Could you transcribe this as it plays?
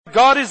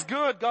God is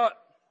good.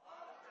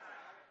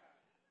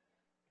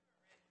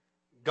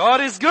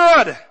 God is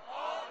good.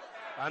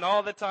 And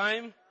all the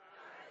time,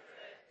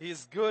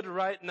 He's good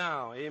right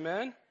now.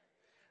 Amen.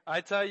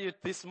 I tell you,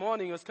 this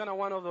morning it was kind of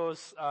one of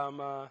those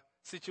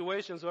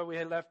situations where we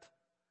had left.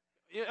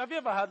 Have you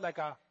ever had like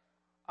a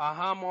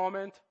aha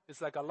moment?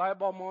 It's like a light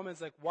bulb moment.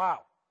 It's like,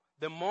 wow.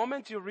 The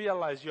moment you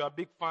realize you're a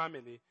big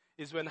family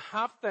is when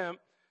half them,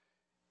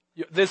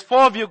 there's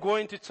 4 of you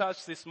going to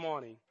church this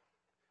morning,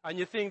 and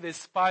you think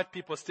there's 5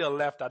 people still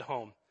left at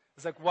home.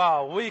 It's like,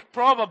 wow, we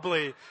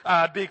probably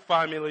are a big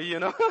family, you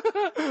know.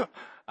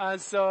 And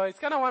so it's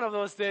kind of one of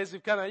those days we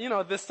kind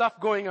of, there's stuff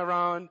going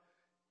around.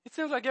 It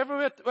seems like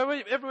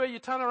everywhere you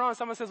turn around,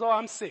 someone says, oh,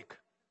 I'm sick.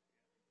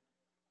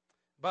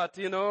 But,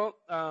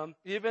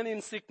 even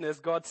in sickness,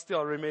 God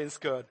still remains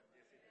good.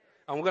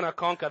 And we're going to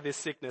conquer this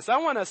sickness. I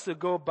want us to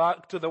go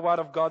back to the Word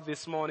of God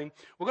this morning.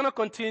 We're going to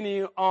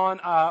continue on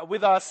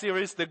with our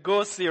series, the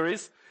Go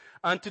series.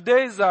 And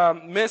today's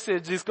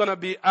message is going to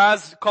be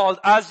called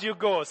As You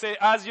Go. Say,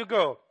 As You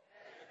Go.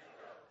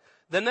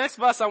 The next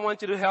verse, I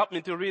want you to help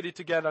me to read it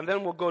together, and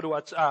then we'll go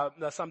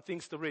to some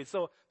things to read.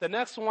 So the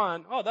next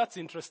one, that's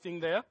interesting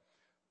there.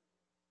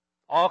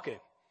 Okay.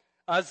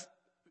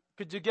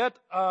 Could you get,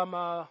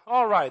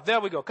 all right,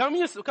 there we go. Can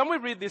we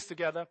read this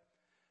together?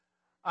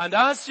 And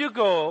as you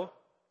go,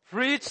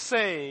 preach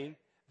saying,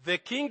 the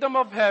kingdom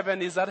of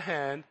heaven is at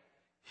hand.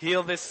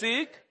 Heal the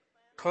sick,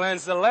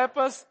 cleanse the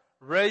lepers,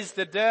 raise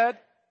the dead,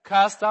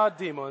 cast out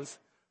demons.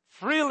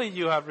 Freely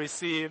you have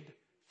received,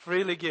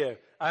 freely give.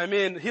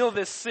 Heal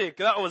the sick.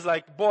 That was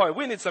like, boy,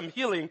 we need some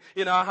healing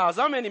in our house.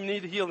 How many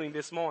need healing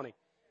this morning?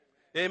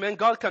 Amen.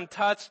 God can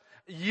touch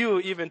you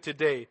even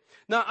today.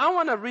 Now, I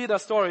want to read a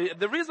story.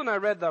 The reason I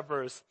read that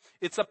verse,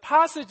 it's a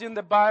passage in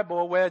the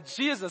Bible where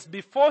Jesus,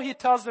 before He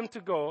tells them to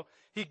go,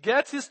 He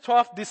gets His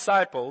 12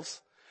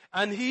 disciples,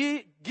 and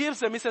He gives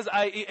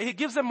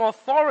them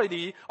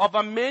authority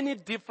over many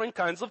different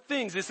kinds of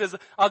things. He says,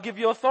 I'll give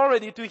you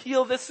authority to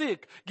heal the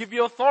sick, give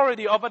you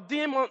authority over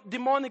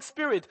demonic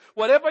spirit,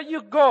 wherever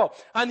you go.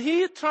 And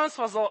He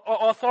transfers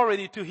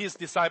authority to His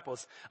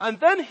disciples. And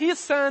then He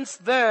sends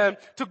them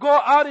to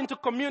go out into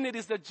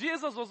communities that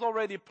Jesus was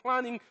already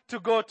planning to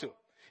go to.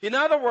 In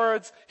other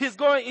words,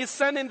 He's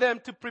sending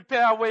them to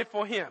prepare a way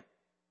for Him.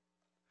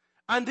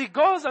 And He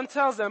goes and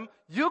tells them,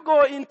 you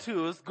go in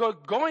twos,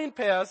 go in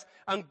pairs,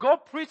 and go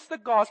preach the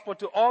gospel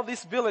to all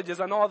these villages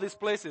and all these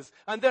places.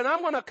 And then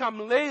I'm going to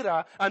come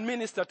later and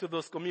minister to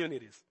those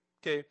communities.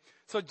 Okay?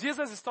 So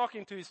Jesus is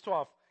talking to His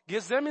 12,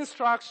 gives them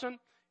instruction,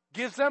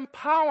 gives them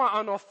power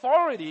and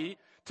authority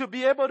to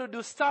be able to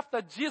do stuff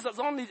that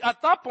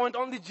at that point,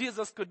 only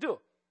Jesus could do.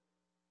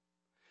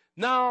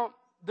 Now,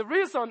 the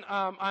reason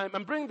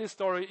I'm bringing this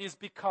story is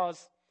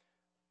because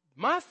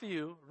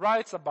Matthew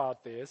writes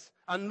about this,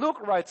 and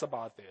Luke writes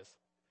about this.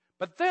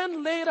 But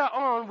then later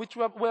on, which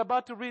we're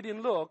about to read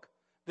in Luke,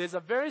 there's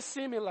a very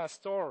similar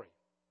story.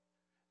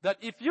 That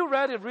if you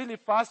read it really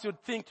fast,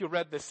 you'd think you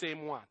read the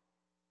same one.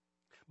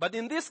 But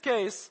in this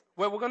case,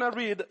 where we're going to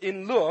read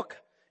in Luke,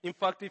 in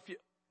fact,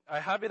 I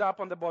have it up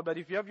on the board, but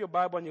if you have your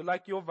Bible and you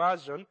like your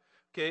version,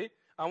 okay,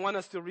 I want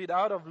us to read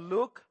out of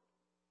Luke.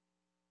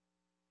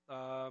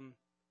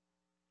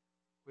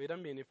 Wait a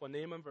minute for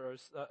name and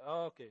verse.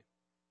 Okay.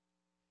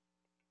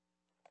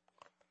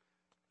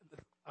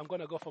 I'm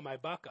going to go for my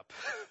backup.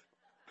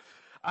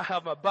 I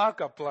have a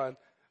backup plan.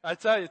 I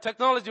tell you,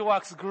 technology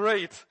works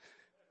great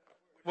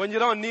when you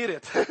don't need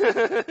it.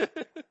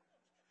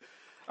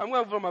 I'm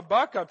going for my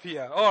backup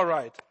here. All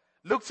right.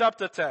 Luke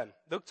chapter 10.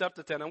 Luke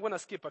chapter 10. I'm going to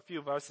skip a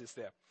few verses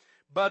there.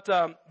 But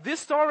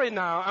this story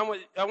now,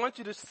 I want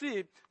you to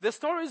see, the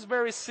story is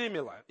very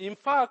similar. In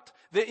fact,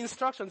 the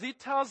instructions, He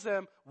tells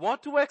them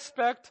what to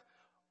expect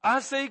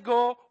as they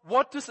go,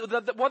 what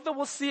they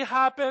will see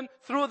happen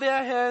through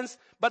their hands,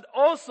 but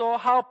also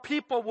how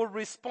people will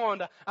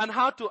respond and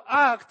how to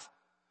act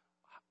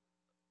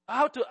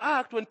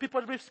when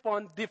people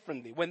respond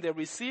differently, when they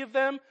receive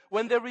them,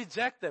 when they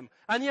reject them.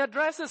 And He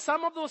addresses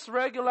some of those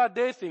regular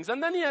day things.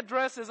 And then He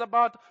addresses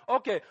about,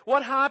 okay,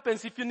 what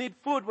happens if you need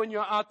food when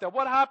you're out there?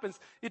 What happens?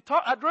 He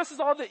addresses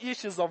all the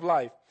issues of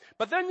life.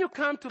 But then you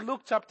come to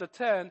Luke chapter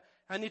 10,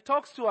 and He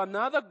talks to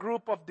another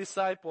group of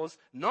disciples,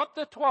 not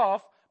the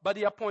 12, but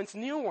He appoints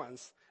new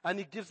ones, and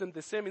He gives them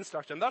the same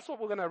instruction. That's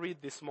what we're going to read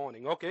this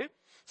morning, okay?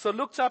 So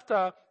Luke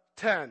chapter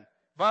 10,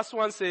 verse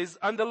 1 says,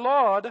 and the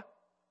Lord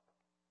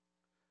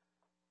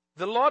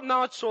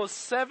now chose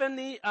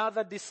 70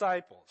 other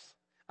disciples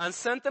and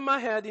sent them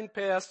ahead in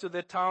pairs to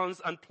the towns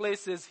and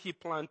places He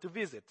planned to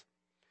visit.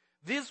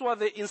 These were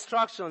the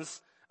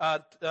instructions,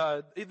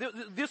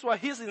 these were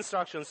His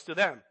instructions to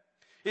them.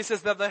 He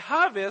says that the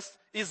harvest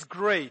is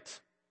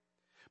great,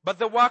 but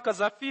the workers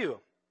are few.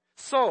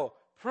 So,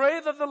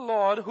 pray that the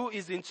Lord, who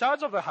is in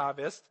charge of the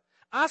harvest,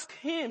 ask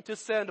Him to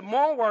send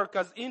more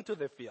workers into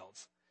the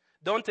fields.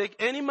 Don't take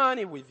any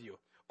money with you,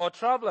 or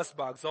traveler's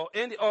bags, or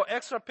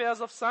extra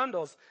pairs of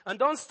sandals, and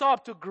don't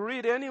stop to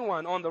greet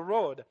anyone on the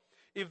road.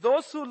 If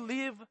those who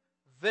live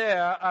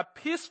there are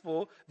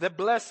peaceful, the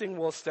blessing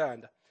will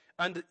stand.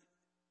 And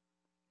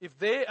if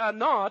they are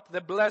not,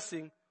 the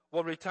blessing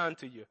will return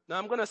to you. Now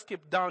I'm going to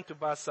skip down to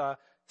verse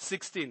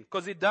 16,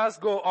 because it does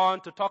go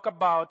on to talk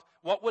about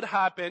what would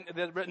happen.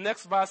 The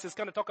next verse is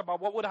going to talk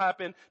about what would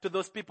happen to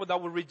those people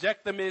that would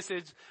reject the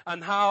message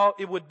and how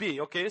it would be.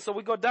 Okay, so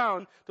we go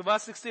down to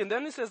verse 16.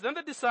 Then he says, then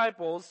the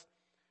disciples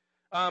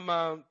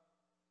then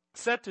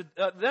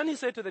he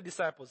said to the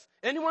disciples,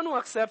 anyone who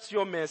accepts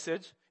your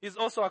message is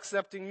also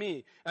accepting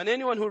me. And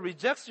anyone who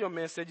rejects your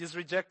message is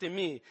rejecting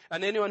me.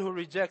 And anyone who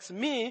rejects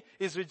me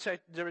is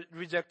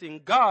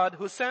rejecting God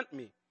who sent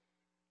me.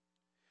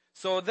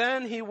 So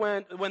then he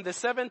went, when the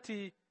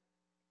 70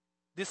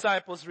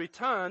 disciples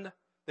returned,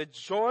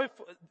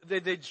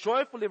 they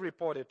joyfully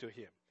reported to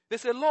him. They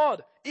said,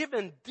 Lord,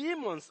 even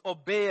demons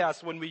obey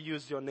us when we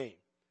use your name.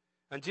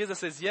 And Jesus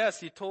says, yes,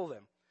 he told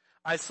them,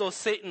 I saw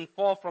Satan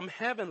fall from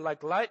heaven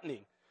like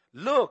lightning.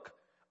 Look,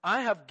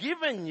 I have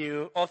given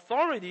you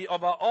authority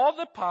over all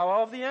the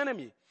power of the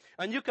enemy.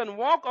 And you can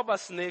walk over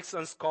snakes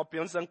and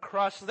scorpions and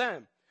crush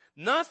them.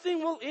 Nothing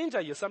will injure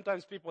you.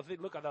 Sometimes people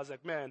look at us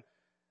like, man,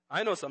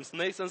 I know some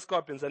snakes and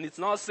scorpions and it's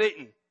not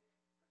Satan.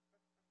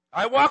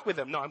 I walk with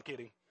them. No, I'm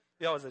kidding.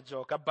 That was a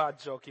joke, a bad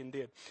joke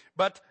indeed.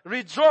 But don't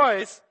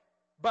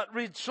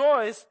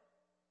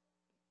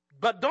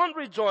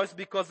rejoice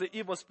because the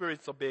evil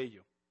spirits obey you.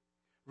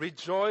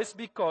 Rejoice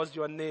because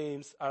your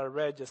names are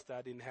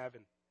registered in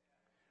heaven.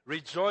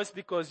 Rejoice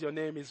because your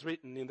name is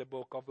written in the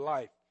book of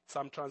life.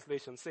 Some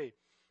translations say.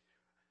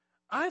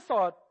 I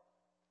thought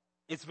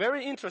it's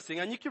very interesting,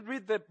 and you could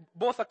read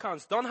both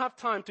accounts. Don't have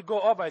time to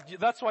go over it.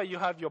 That's why you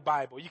have your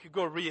Bible. You could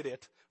go read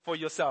it for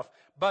yourself.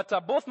 But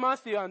both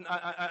Matthew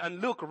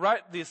and Luke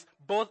write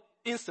both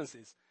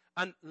instances.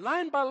 And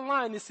line by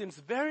line, it seems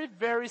very,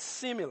 very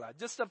similar.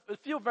 Just a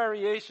few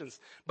variations.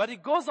 But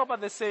it goes over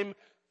the same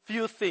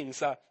few things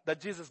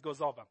that Jesus goes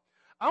over.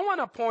 I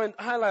want to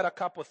highlight a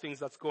couple of things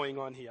that's going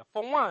on here.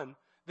 For one,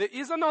 there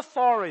is an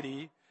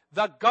authority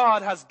that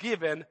God has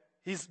given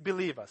his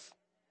believers.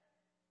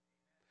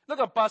 Look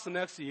at the person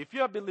next to you. If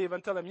you're a believer,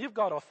 and tell them you've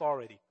got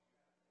authority.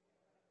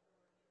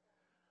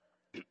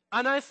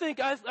 And I think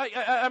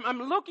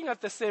I'm looking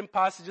at the same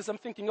passages. I'm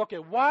thinking, okay,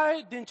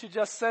 why didn't you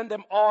just send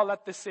them all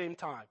at the same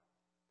time?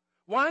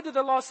 Why did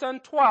the Lord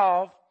send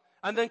 12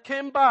 and then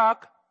came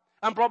back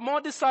and brought more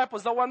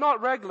disciples that were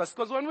not regulars?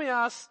 Because when we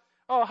ask,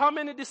 oh, how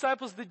many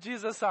disciples did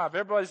Jesus have?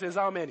 Everybody says,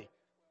 how many?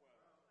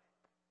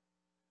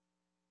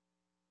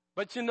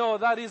 But you know,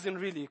 that isn't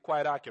really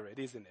quite accurate,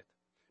 isn't it?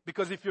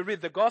 Because if you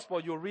read the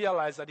gospel, you'll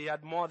realize that he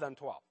had more than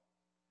 12.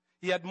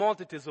 He had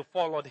multitudes who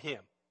followed him.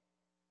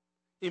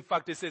 In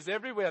fact, it says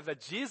everywhere that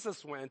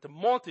Jesus went,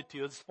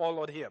 multitudes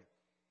followed him.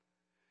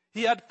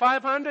 He had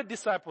 500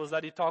 disciples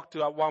that he talked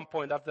to at one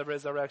point after the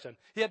resurrection.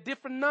 He had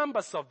different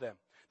numbers of them.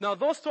 Now,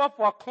 those 12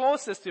 were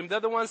closest to him. They're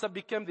the ones that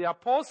became the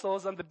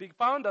apostles and the big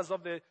founders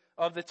of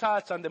the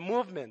church and the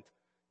movement.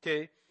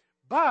 Okay?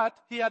 But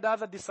he had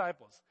other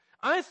disciples.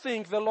 I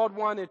think the Lord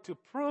wanted to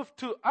prove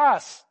to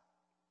us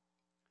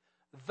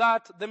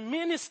that the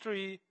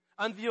ministry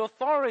and the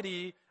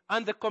authority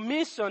and the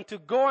commission to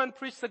go and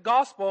preach the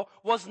gospel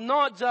was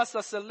not just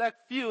a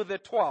select few, the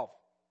 12.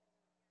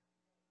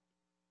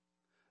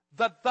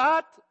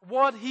 That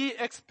what he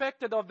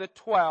expected of the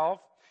 12,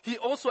 he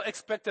also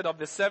expected of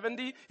the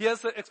 70. He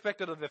also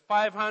expected of the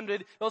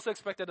 500. He also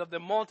expected of the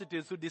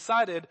multitudes who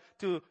decided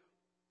to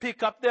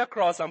pick up their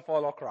cross and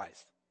follow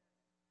Christ.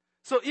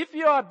 So if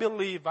you are a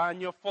believer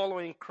and you're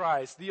following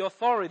Christ, the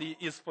authority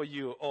is for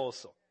you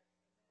also.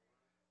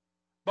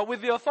 But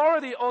with the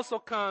authority also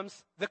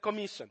comes the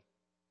commission.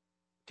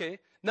 Okay?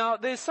 Now,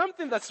 there's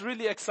something that's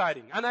really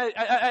exciting. And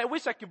I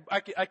wish I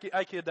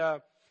could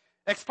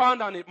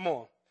expound on it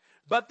more.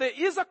 But there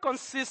is a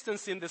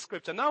consistency in the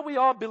scripture. Now we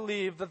all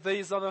believe that there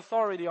is an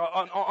authority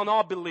on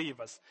all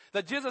believers.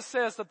 That Jesus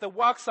says that the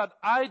works that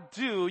I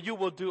do, you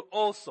will do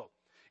also.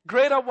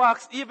 Greater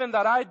works even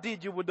that I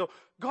did, you will do.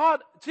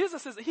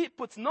 Jesus says he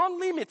puts no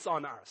limits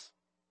on us.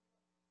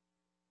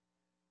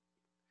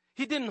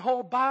 He didn't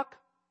hold back.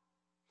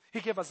 He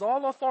gave us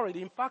all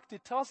authority. In fact, he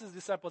tells his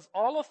disciples,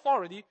 all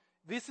authority,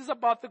 this is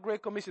about the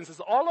Great Commission. He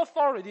says, all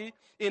authority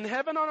in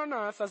heaven and on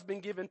earth has been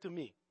given to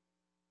me.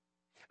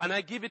 And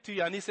I give it to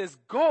you. And he says,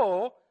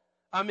 go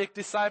and make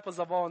disciples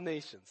of all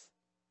nations.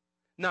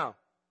 Now,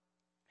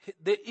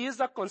 there is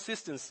a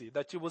consistency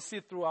that you will see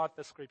throughout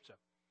the scripture.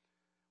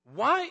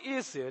 Why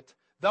is it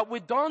that we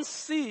don't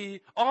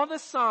see all the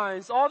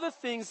signs, all the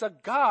things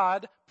that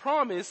God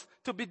promised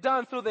to be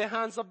done through the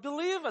hands of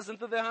believers and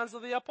through the hands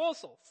of the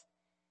apostles?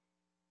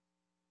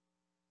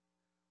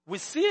 We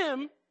see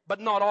him,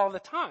 but not all the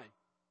time.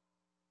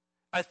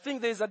 I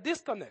think there's a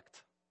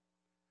disconnect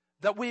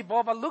that we've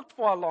overlooked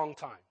for a long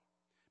time.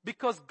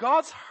 Because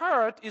God's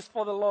heart is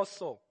for the lost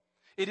soul.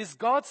 It is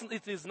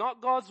not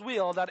God's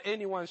will that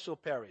anyone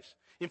should perish.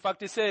 In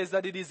fact, it says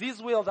that it is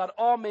his will that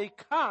all may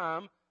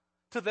come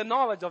to the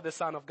knowledge of the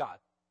Son of God.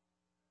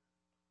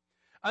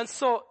 And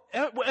so,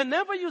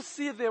 whenever you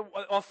see the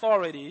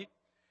authority,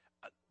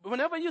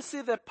 whenever you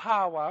see the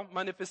power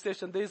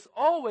manifestation, there is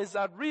always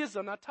a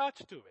reason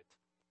attached to it.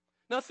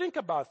 Now think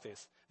about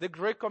this. The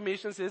Great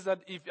Commission says that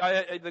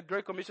the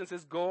Great Commission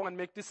says, go and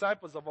make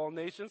disciples of all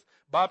nations,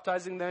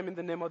 baptizing them in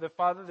the name of the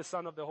Father, the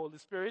Son, of the Holy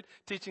Spirit,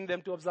 teaching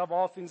them to observe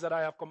all things that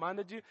I have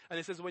commanded you. And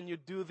it says, when you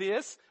do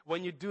this,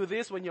 when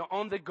you're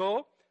on the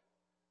go,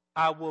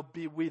 I will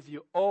be with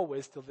you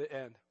always till the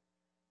end.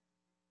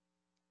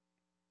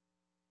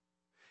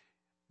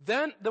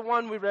 Then the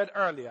one we read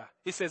earlier,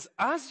 it says,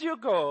 as you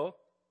go,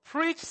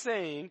 preach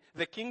saying,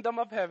 the kingdom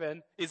of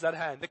heaven is at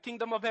hand. The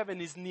kingdom of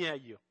heaven is near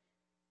you.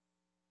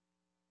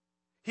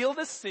 Heal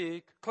the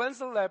sick, cleanse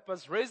the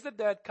lepers, raise the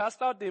dead,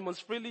 cast out demons.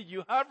 Freely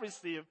you have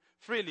received,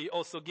 freely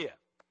also give.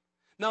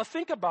 Now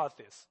think about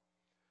this.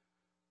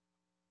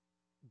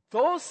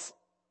 Those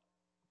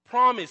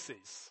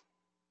promises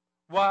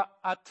were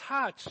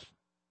attached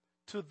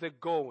to the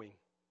going.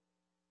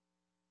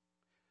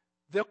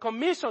 The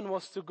commission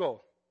was to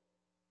go,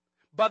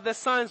 but the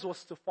signs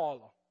was to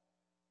follow.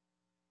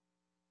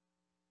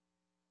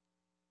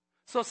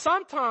 So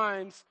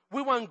sometimes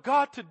we want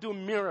God to do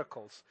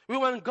miracles. We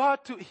want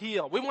God to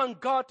heal. We want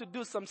God to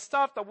do some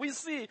stuff that we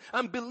see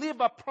and believe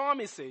are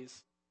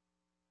promises.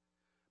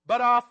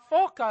 But our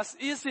focus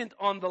isn't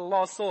on the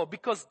lost soul,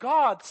 because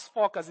God's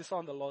focus is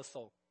on the lost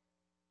soul.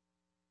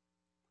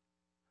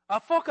 Our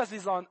focus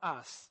is on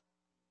us.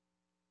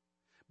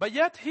 But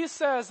yet He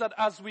says that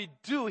as we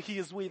do, He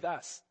is with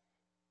us.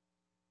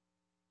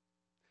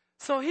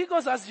 So He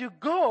goes, as you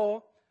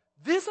go,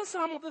 these are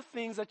some of the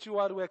things that you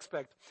are to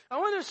expect. I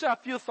want to share a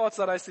few thoughts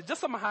that I see,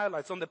 just some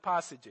highlights on the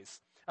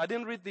passages. I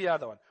didn't read the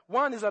other one.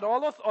 One is that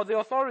all of the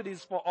authority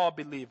is for all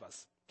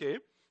believers. Okay.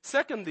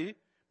 Secondly,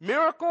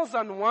 miracles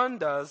and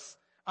wonders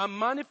are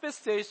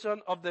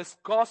manifestation of this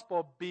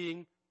gospel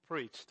being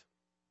preached.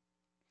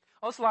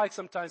 I also like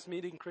sometimes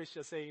meeting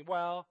Christians saying,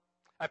 well,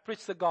 I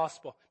preach the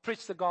gospel,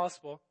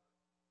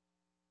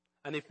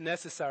 and if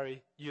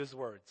necessary, use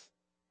words.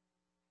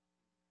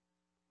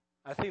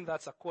 I think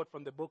that's a quote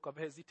from the book of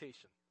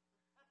Hesitation.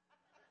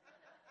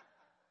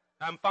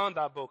 I haven't found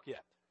that book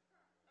yet.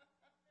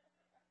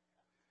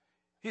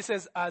 He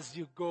says, as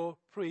you go,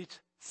 preach,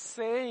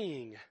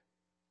 saying,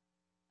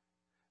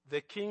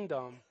 the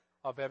kingdom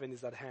of heaven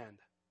is at hand.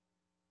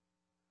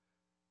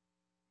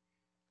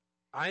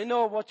 I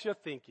know what you're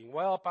thinking.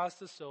 Well,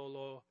 Pastor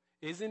Solo,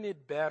 isn't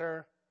it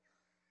better?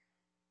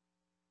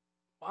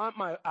 Aren't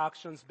my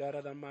actions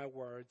better than my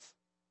words?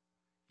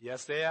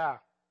 Yes, they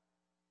are.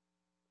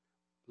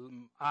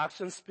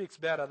 Action speaks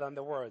better than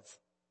the words.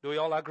 Do we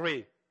all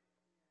agree?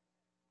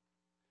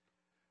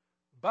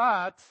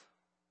 But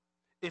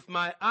if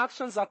my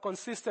actions are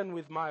consistent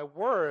with my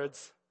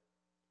words,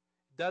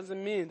 it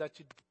doesn't mean that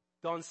you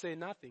don't say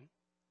nothing.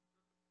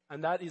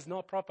 And that is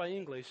not proper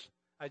English.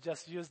 I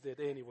just used it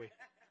anyway.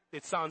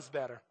 It sounds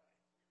better.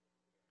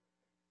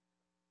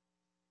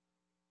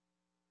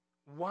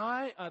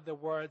 Why are the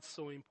words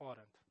so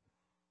important?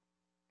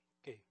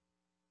 Okay.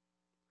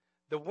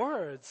 The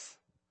words,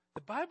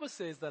 the Bible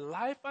says that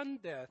life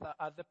and death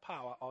are at the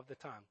power of the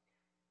tongue.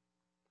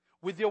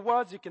 With your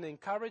words, you can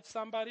encourage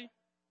somebody.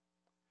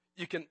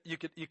 You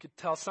could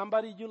tell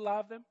somebody you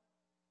love them.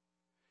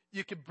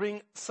 You could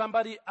bring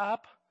somebody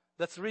up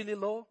that's really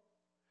low.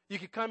 You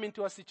could come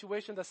into a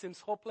situation that seems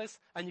hopeless,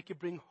 and you could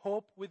bring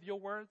hope with your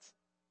words.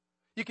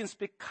 You can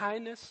speak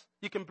kindness.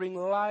 You can bring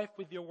life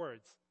with your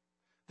words.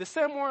 The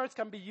same words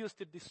can be used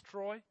to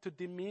destroy, to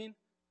demean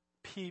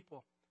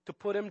people, to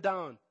put them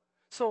down.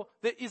 So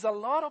there is a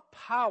lot of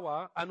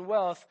power and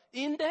wealth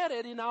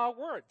embedded in our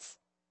words.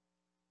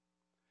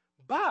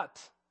 But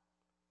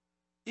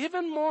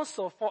even more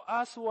so for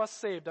us who are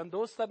saved and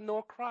those that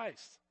know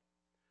Christ,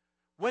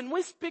 when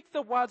we speak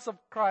the words of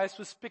Christ,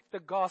 we speak the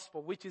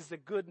gospel, which is the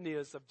good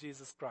news of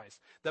Jesus Christ.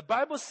 The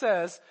Bible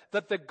says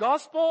that the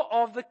gospel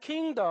of the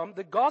kingdom,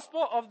 the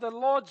gospel of the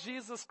Lord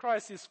Jesus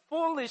Christ, is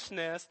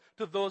foolishness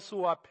to those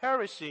who are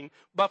perishing.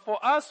 But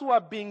for us who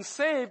are being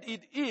saved,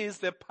 it is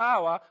the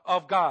power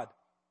of God.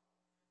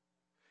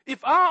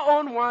 If our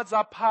own words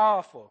are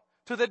powerful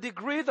to the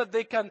degree that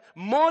they can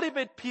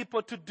motivate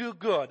people to do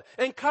good,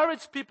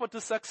 encourage people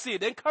to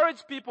succeed,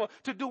 encourage people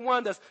to do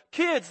wonders,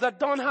 kids that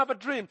don't have a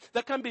dream,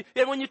 that can be,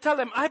 and when you tell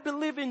them, I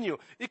believe in you,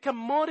 it can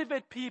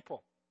motivate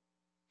people.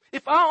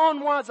 If our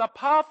own words are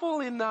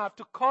powerful enough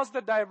to cause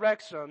the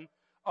direction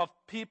of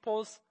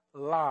people's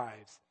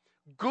lives,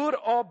 good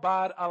or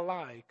bad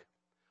alike,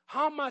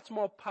 how much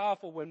more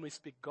powerful when we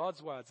speak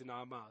God's words in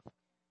our mouth?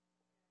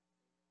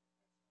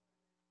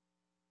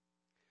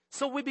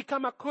 So we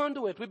become a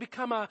conduit. We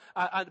become a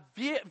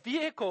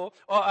vehicle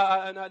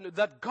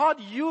that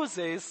God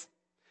uses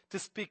to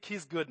speak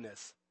His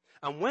goodness.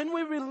 And when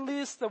we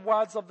release the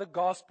words of the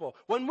gospel,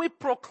 when we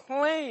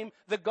proclaim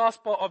the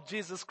gospel of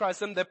Jesus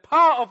Christ, and the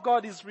power of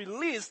God is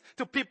released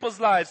to people's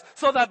lives,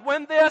 so that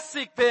when they are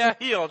sick, they are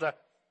healed.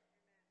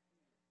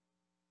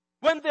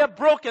 When they are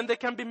broken, they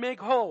can be made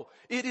whole.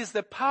 It is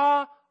the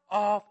power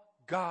of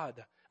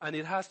God. And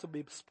it has to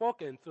be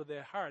spoken through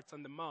the hearts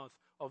and the mouth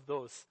of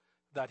those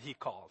that He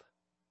called.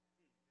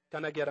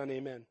 Can I get an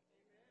amen?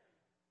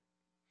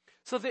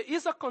 So there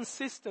is a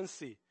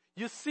consistency.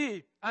 You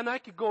see, and I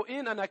could go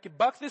in and I could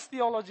back this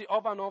theology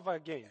over and over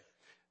again.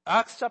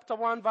 Acts chapter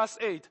 1 verse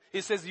 8,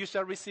 it says, you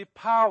shall receive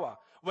power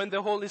when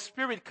the Holy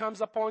Spirit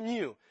comes upon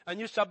you, and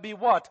you shall be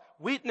what?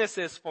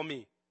 Witnesses for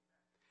me.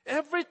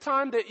 Every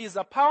time there is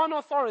a power and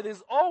authority,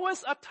 is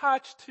always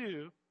attached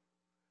to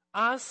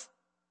us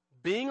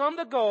being on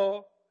the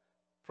go,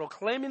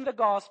 proclaiming the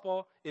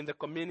gospel in the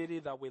community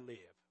that we live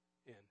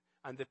in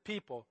and the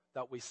people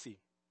that we see.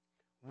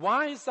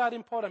 Why is that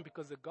important?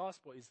 Because the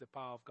gospel is the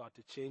power of God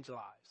to change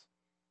lives.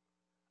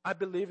 I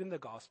believe in the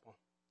gospel.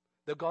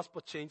 The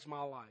gospel changed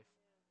my life.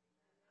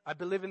 I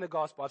believe in the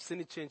gospel. I've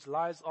seen it change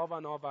lives over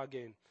and over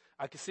again.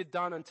 I can sit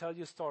down and tell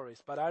you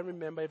stories, but I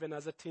remember even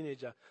as a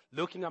teenager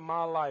looking at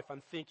my life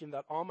and thinking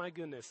that, oh my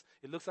goodness,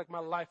 it looks like my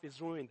life is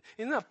ruined.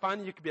 Isn't that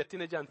funny? You could be a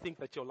teenager and think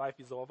that your life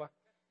is over.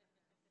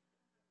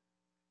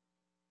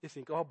 You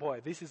think, oh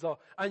boy, this is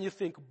all. And you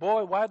think,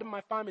 boy, why did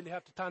my family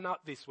have to turn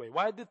out this way?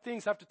 Why did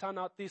things have to turn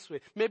out this way?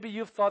 Maybe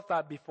you've thought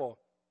that before.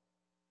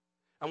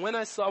 And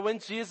when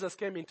Jesus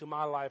came into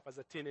my life as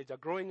a teenager,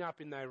 growing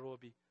up in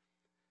Nairobi,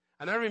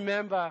 and I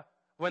remember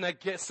when I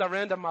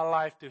surrendered my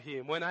life to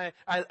Him, when I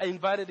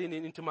invited Him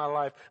into my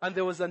life, and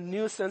there was a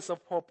new sense of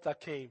hope that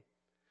came.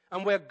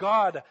 And where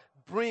God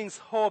brings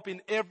hope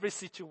in every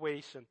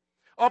situation,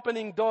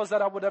 opening doors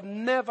that I would have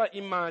never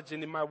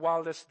imagined in my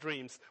wildest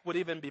dreams would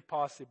even be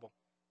possible.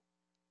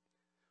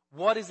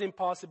 What is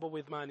impossible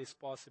with man is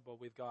possible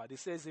with God. He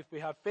says if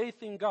we have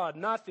faith in God,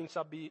 nothing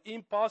shall be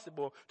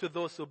impossible to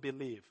those who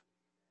believe.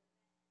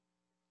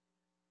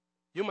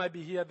 You might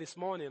be here this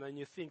morning and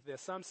you think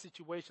there's some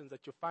situations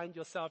that you find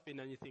yourself in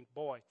and you think,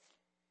 boy,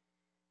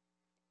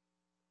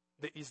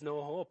 there is no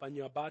hope and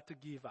you're about to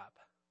give up.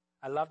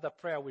 I love the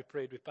prayer we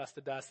prayed with Pastor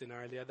Dustin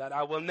earlier, that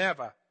I will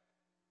never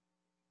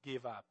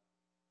give up.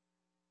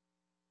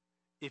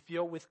 If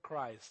you're with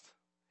Christ,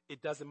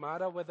 it doesn't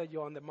matter whether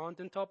you're on the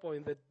mountaintop or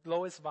in the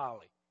lowest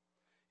valley.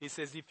 He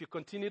says, if you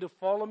continue to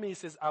follow me, he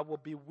says, I will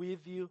be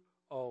with you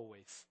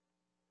always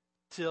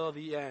till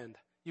the end.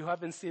 You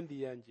haven't seen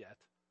the end yet.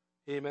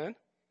 Amen.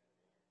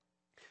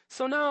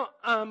 So now,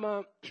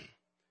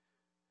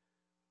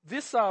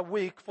 this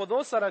week, for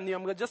those that are new,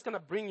 I'm just going to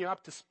bring you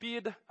up to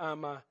speed.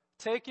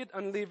 Take it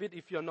and leave it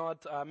if you're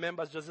not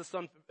members.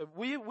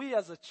 We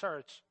as a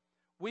church,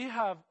 we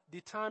have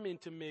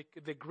determined to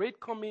make the Great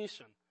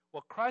Commission,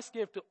 what Christ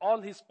gave to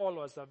all His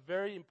followers, a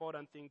very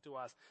important thing to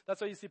us.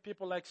 That's why you see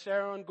people like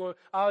Sharon go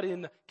out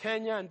in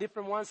Kenya and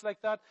different ones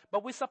like that.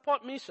 But we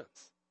support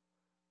missions.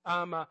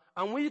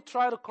 And we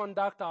try to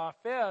conduct our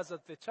affairs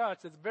at the church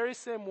the very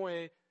same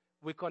way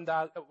we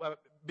conduct,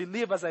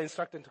 believers are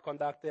instructed to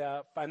conduct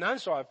their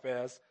financial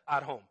affairs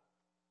at home.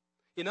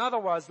 In other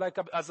words,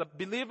 as a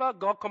believer,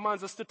 God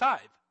commands us to tithe.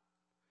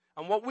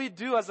 And what we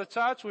do as a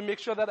church, we make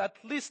sure that at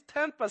least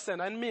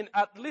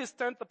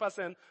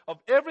 10% of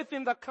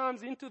everything that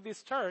comes into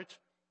this church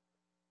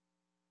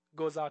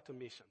goes out to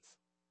missions.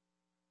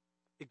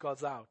 It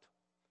goes out.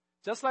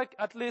 Just like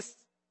at least,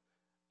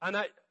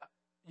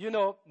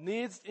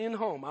 needs in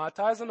home. Our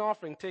tithes and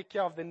offering take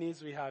care of the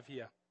needs we have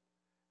here.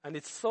 And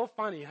it's so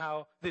funny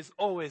how there's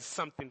always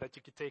something that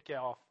you could take care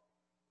of.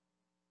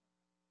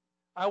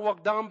 I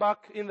walked down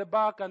back in the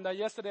back, and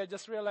yesterday I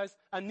just realized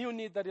a new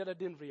need that I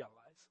didn't realize.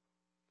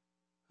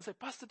 I said,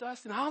 Pastor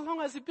Dustin, how long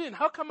has it been?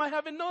 How come I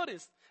haven't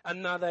noticed?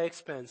 Another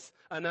expense,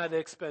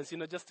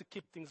 just to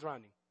keep things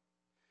running.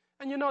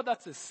 And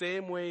that's the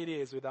same way it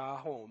is with our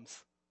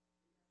homes.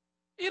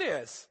 It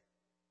is.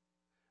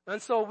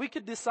 And so we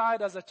could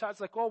decide as a church,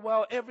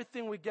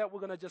 everything we get,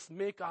 we're going to just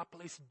make our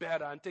place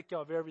better and take care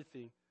of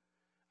everything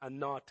and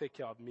not take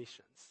care of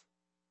missions.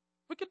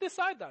 We could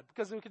decide that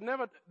because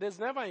there's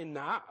never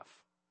enough.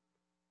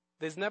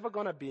 There's never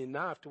going to be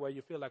enough to where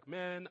you feel like,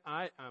 man,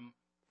 I am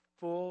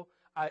full.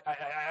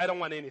 I don't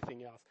want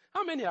anything else.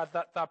 How many are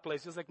at that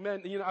place? Just like,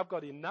 man, I've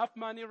got enough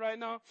money right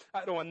now.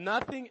 I don't want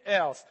nothing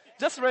else.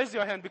 Just raise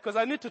your hand because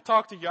I need to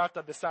talk to you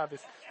after the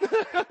service.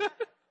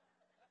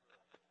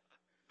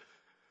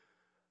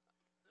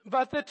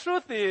 But the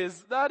truth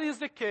is, that is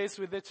the case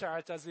with the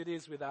church as it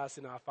is with us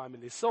in our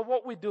families. So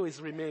what we do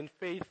is remain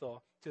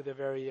faithful to the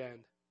very end.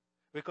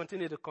 We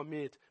continue to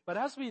commit. But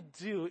as we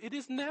do, it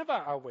is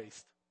never a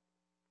waste.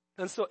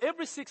 And so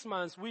every 6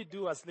 months we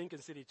do as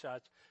Lincoln City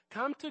Church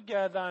come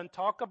together and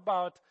talk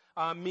about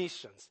our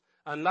missions.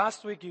 And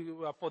last week,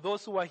 for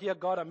those who are here,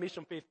 got a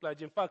mission faith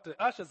pledge. In fact,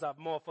 the ushers have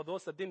more for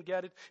those that didn't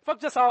get it. In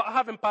fact, just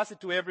have them pass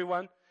it to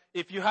everyone.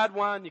 If you had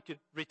one, you could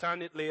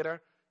return it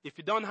later. If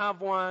you don't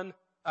have one,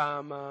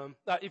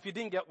 if you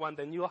didn't get one,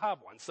 then you'll have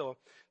one. So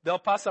they'll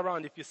pass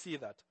around if you see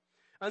that.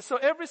 And so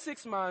every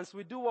 6 months,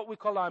 we do what we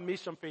call our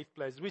mission faith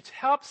pledge, which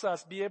helps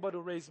us be able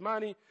to raise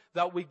money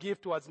that we give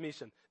towards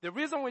mission. The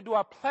reason we do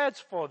a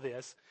pledge for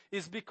this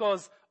is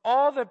because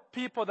all the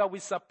people that we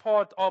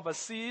support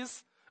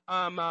overseas, we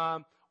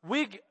are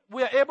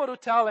able to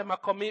tell them a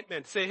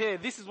commitment, say, hey,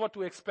 this is what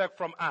we expect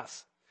from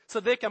us.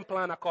 So they can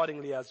plan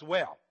accordingly as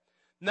well.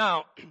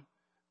 Now,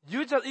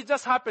 it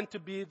just happened to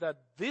be that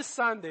this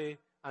Sunday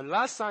and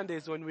last Sunday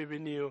is when we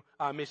renew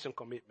our mission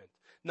commitment.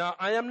 Now,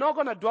 I am not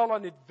going to dwell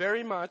on it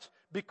very much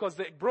because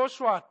the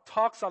brochure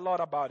talks a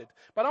lot about it.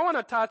 But I want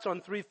to touch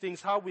on 3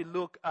 things, how we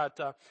look at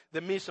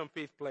the Mission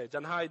Faith Pledge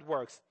and how it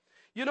works.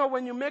 You know,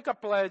 when you make a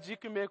pledge, you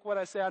can make what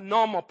I say a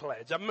normal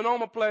pledge. A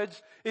normal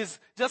pledge is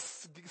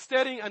just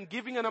stating and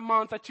giving an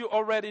amount that you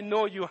already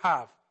know you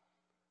have,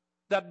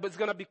 that is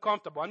going to be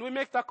comfortable. And we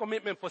make that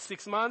commitment for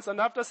 6 months, and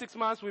after 6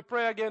 months, we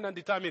pray again and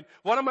determine,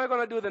 what am I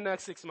going to do the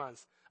next 6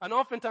 months? And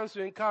oftentimes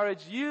we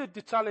encourage you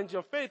to challenge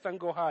your faith and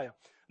go higher.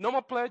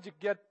 Normal pledge, you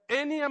get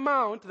any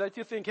amount that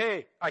you think,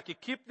 hey, I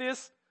could keep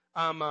this,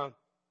 and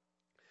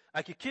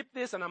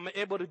I'm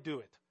able to do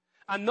it.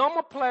 A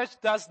normal pledge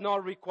does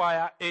not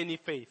require any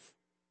faith.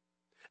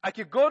 I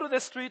could go to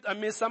the street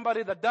and meet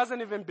somebody that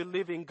doesn't even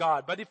believe in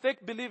God. But if they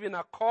believe in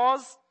a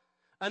cause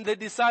and they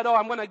decide,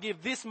 I'm going to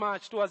give this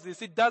much towards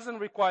this, it doesn't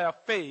require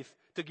faith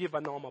to give a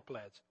normal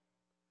pledge.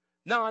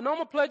 Now, a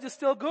normal pledge is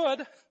still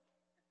good.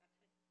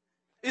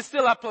 It's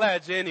still a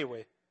pledge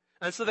anyway.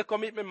 And so the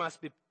commitment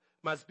must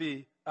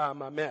be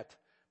met.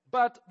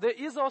 But there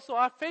is also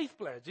a faith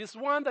pledge. It's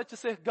one that you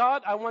say,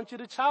 God, I want you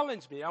to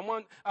challenge me. I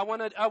want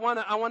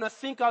to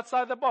think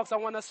outside the box. I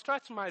want to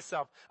stretch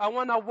myself. I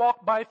want to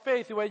walk by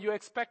faith where you're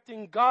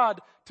expecting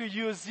God to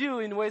use you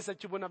in ways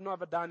that you would have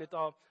never done it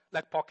all,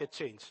 like pocket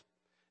change.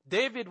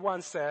 David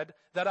once said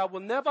that I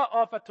will never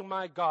offer to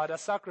my God a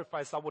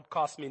sacrifice that would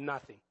cost me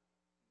nothing.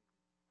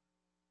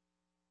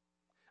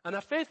 And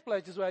a faith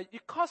pledge is where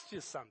it costs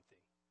you something.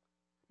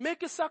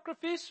 Make it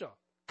sacrificial.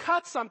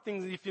 Cut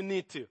something if you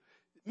need to.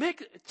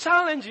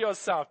 Challenge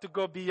yourself to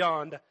go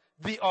beyond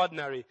the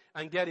ordinary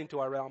and get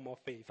into a realm of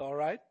faith, all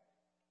right?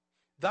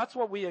 That's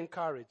what we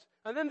encourage.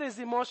 And then there's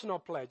emotional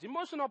pledge.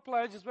 Emotional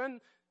pledge is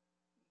when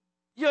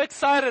you're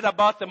excited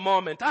about the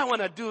moment. I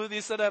want to do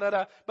this,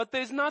 but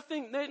there's no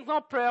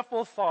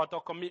prayerful thought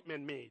or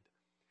commitment made.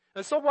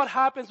 And so what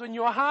happens when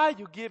you're high,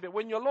 you give it.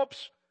 When you're low,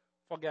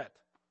 forget.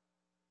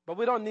 But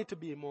we don't need to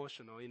be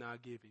emotional in our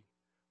giving.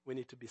 We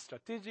need to be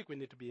strategic. We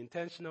need to be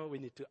intentional. We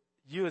need to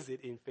use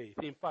it in faith.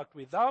 In fact,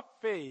 without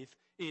faith,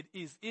 it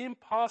is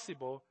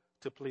impossible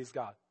to please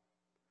God.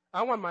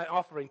 I want my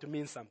offering to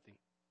mean something.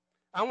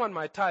 I want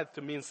my tithe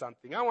to mean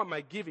something. I want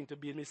my giving to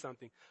mean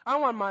something. I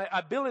want my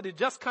ability to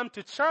just come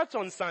to church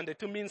on Sunday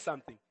to mean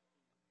something.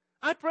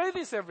 I pray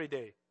this every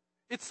day.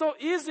 It's so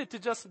easy to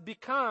just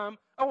become,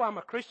 I'm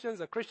a Christian.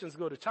 The Christians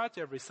go to church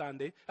every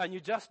Sunday, and you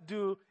just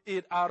do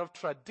it out of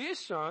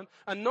tradition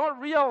and not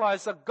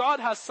realize that God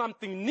has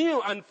something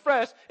new and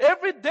fresh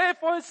every day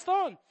for His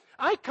throne.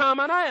 I come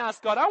and I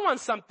ask God, I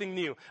want something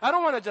new. I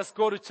don't want to just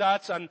go to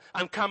church and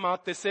come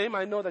out the same.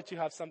 I know that you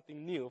have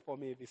something new for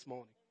me this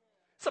morning.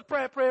 So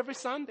I pray every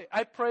Sunday.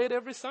 I pray it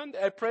every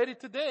Sunday. I prayed it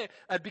today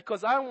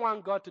because I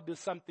want God to do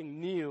something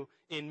new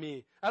in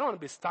me. I don't want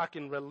to be stuck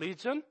in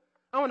religion.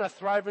 I want a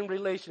thriving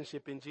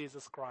relationship in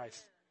Jesus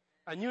Christ.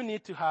 And you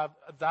need to have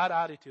that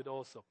attitude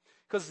also.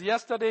 Because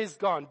yesterday is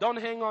gone. Don't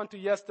hang on to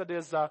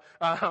yesterday's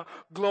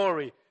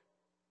glory.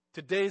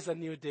 Today is a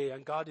new day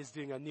and God is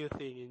doing a new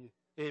thing in you.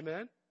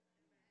 Amen?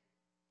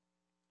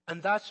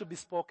 And that should be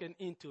spoken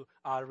into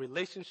our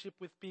relationship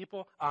with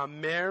people, our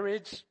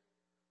marriage.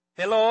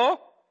 Hello?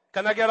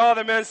 Can I get all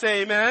the men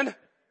say amen?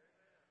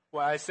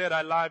 Well, I said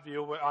I love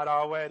you at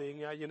our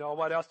wedding. You know,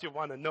 what else do you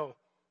want to know?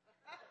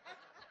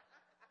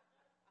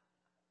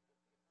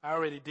 I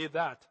already did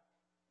that.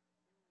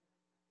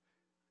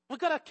 We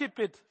got to keep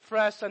it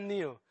fresh and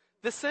new.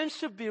 The same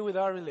should be with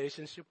our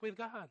relationship with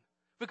God.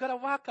 We got to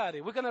work at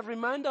it. We're going to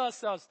remind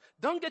ourselves,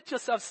 don't get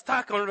yourself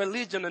stuck on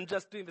religion and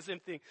just doing the same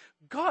thing.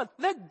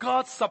 Let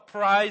God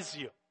surprise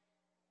you.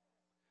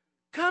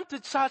 Come to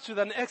church with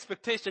an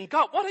expectation.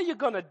 God, what are you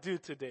going to do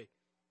today?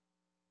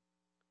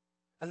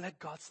 And let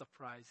God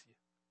surprise you.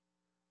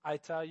 I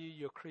tell you,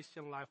 your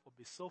Christian life will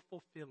be so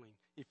fulfilling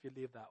if you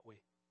live that way.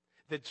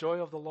 The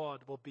joy of the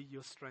Lord will be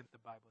your strength, the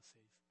Bible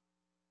says.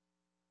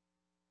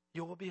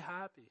 You will be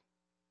happy.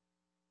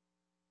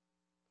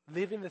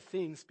 Leaving the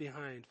things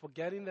behind,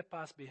 forgetting the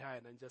past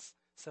behind, and just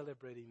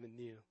celebrating the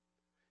new.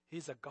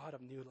 He's a God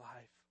of new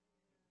life.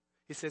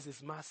 He says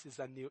His mercies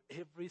are new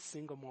every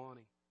single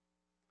morning.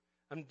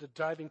 I'm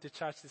driving to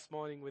church this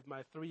morning with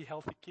my 3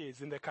 healthy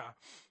kids in the car.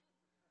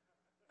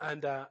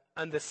 And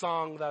the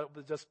song that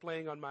was just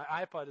playing on my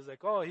iPod is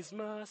like, His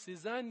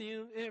mercies are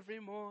new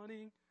every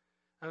morning.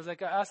 I was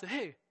like, I asked,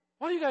 hey,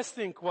 what do you guys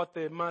think what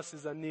the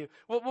mercies are new?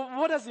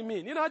 What does it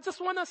mean? I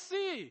just want to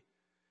see.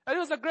 And it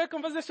was a great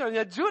conversation.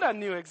 Yeah, Judah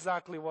knew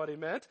exactly what he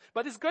meant.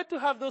 But it's great to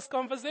have those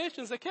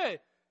conversations. Okay,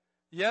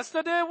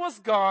 yesterday was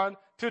gone.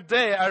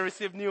 Today I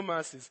received new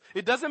mercies.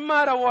 It doesn't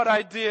matter what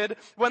I did.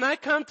 When I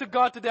come to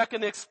God today, I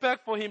can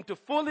expect for Him to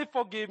fully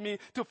forgive me,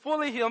 to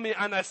fully heal me,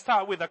 and I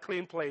start with a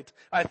clean plate.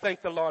 I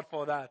thank the Lord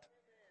for that.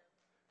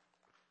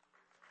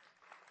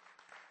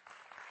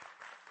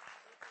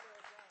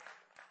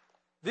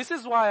 This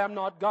is why I'm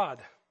not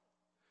God.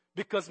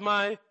 Because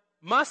my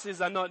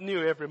mercies are not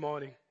new every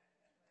morning.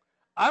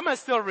 I might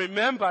still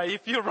remember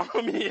if you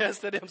wronged me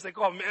yesterday. I'm like,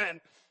 oh man,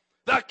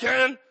 that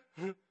can.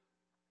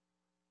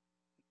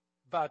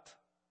 But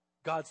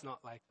God's not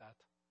like that.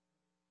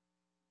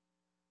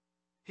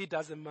 He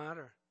doesn't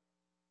matter.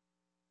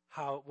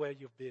 where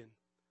you've been.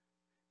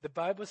 The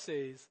Bible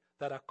says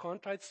that a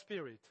contrite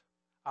spirit,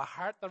 a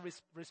heart that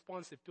is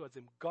responsive towards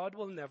him, God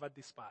will never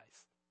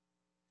despise.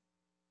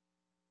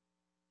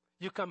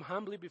 You come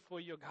humbly before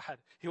your God,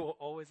 he will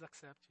always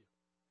accept you.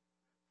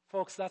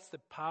 Folks, that's the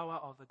power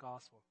of the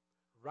gospel.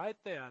 Right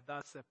there,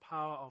 that's the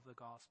power of the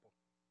gospel.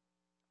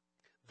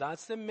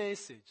 That's the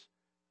message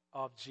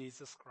of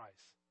Jesus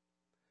Christ.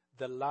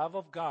 The love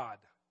of God,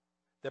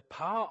 the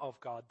power of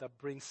God that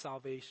brings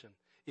salvation.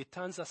 It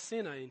turns a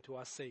sinner into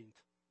a saint.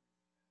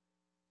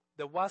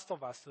 The worst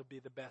of us will be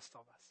the best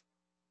of us.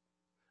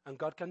 And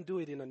God can do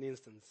it in an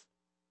instant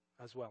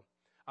as well.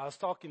 I was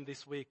talking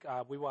this week,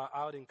 we were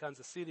out in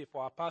Kansas City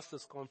for our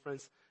pastors'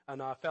 conference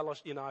and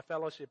in our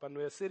fellowship, and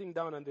we were sitting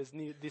down, and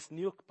these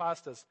new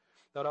pastors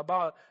that are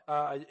about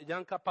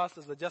young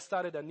pastors that just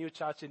started a new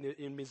church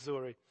in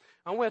Missouri.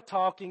 And we're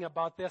talking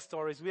about their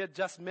stories. We had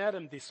just met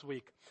them this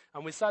week.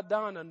 And we sat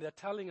down, and they're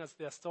telling us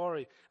their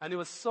story. And it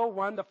was so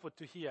wonderful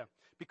to hear,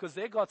 because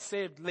they got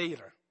saved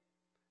later.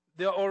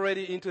 They're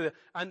already into it.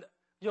 And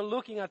you're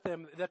looking at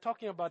them, they're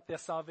talking about their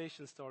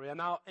salvation story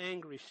and how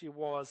angry she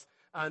was,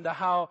 and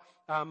how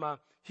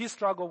he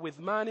struggled with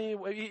money.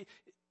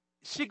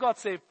 She got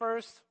saved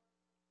first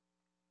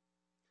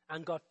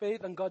and got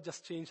faith, and God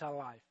just changed her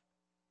life.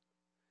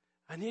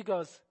 And he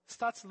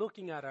starts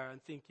looking at her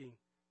and thinking,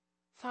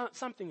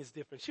 something is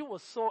different. She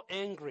was so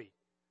angry.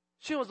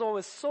 She was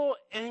always so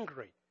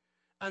angry.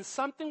 And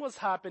something was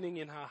happening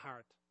in her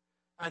heart.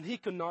 And he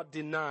could not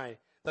deny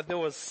that there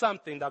was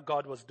something that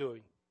God was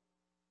doing.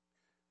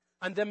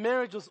 And their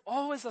marriage was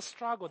always a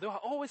struggle. They were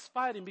always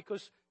fighting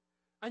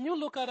and you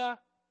look at her,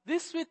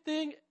 this sweet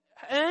thing,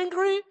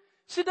 angry,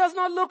 she does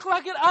not look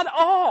like it at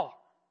all.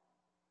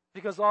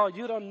 Because,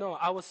 you don't know.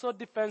 I was so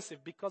defensive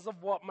because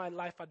of what my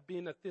life had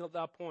been until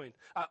that point.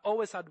 I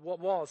always had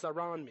walls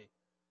around me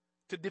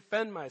to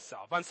defend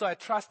myself. And so I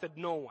trusted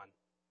no one.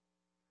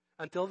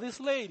 Until this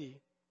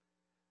lady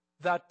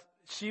that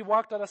she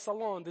worked at a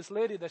salon, this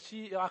lady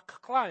a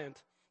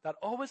client that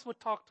always would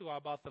talk to her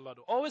about the Lord,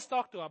 always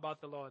talk to her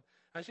about the Lord.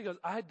 And she goes,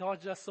 I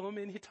dodged her so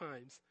many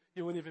times,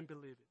 you wouldn't even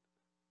believe it.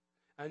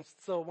 And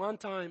so one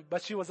time,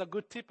 but she was a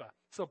good tipper.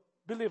 So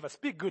believers,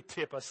 be good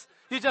tippers.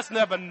 You just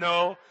never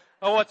know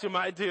what you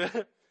might do.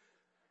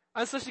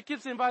 And so she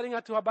keeps inviting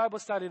her to a Bible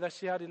study that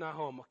she had in her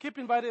home. Keep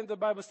inviting her to the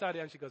Bible study,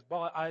 and she goes,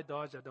 boy, I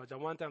dodge.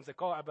 And one time I said,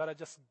 I better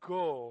just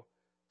go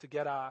to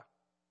get her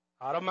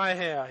out of my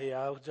hair here.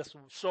 I'll just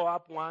show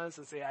up once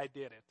and say I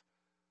did it.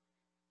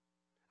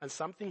 And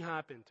something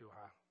happened to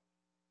her.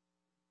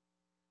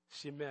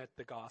 She met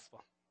the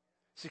gospel.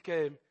 She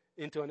came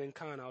into an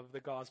encounter of the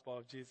gospel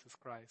of Jesus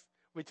Christ,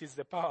 which is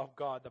the power of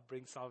God that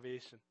brings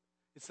salvation.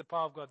 It's the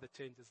power of God that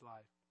changes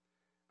life.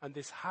 And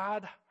this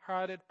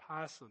hard-hearted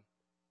person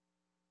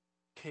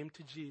came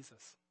to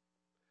Jesus.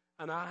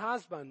 And her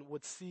husband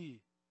would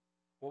see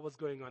what was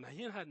going on.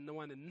 He had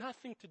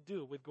nothing to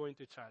do with going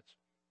to church.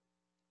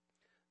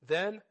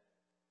 Then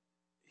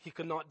he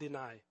could not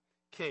deny,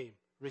 came,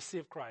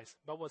 received Christ.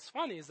 But what's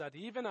funny is that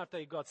even after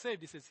he got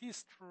saved, he says he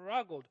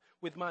struggled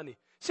with money.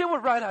 She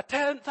would write a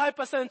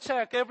 5%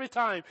 check every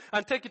time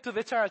and take it to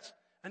the church.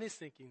 And he's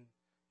thinking,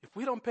 if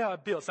we don't pay our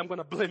bills, I'm going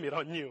to blame it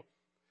on you.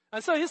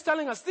 And so he's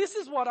telling us, this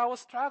is what I was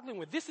struggling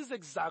with. This is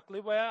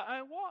exactly where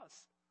I was.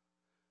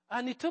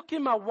 And it took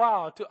him a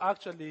while to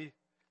actually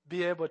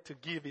be able to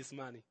give his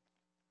money.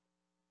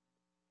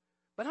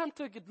 But I'm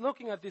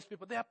looking at these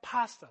people. They are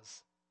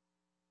pastors.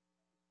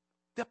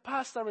 They're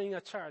pastoring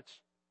a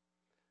church.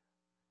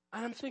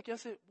 And I'm thinking, I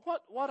said,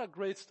 what a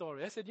great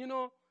story. I said,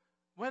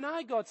 when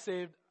I got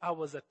saved, I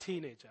was a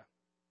teenager.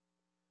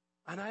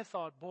 And I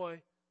thought,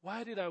 boy,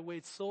 why did I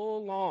wait so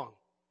long?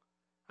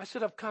 I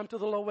should have come to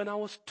the Lord when I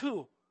was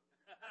 2.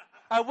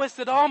 I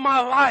wasted all my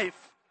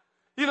life.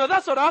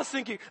 That's what I was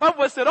thinking. I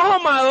wasted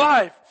all my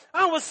life.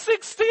 I was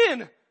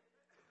 16.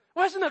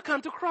 Why shouldn't I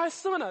come to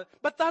Christ sooner?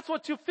 But that's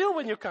what you feel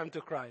when you come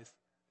to Christ.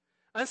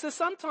 And so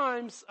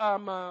sometimes,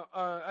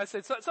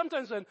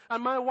 sometimes and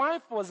my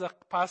wife was a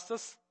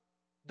pastor's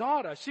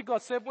daughter. She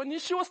got saved when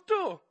she was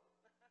 2.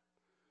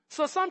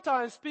 So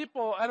sometimes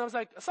people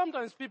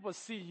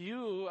see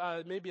you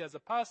maybe as a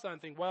pastor and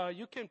think, well,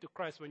 you came to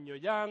Christ when you're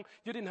young.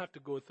 You didn't have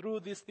to go through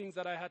these things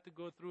that I had to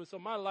go through. So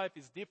my life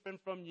is different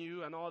from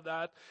you and all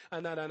that.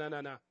 And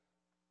no.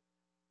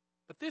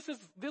 But these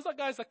are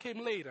guys that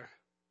came later.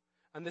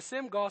 And the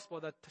same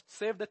gospel that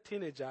saved a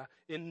teenager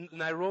in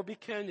Nairobi,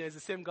 Kenya is the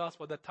same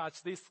gospel that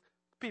touched these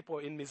people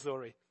in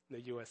Missouri, in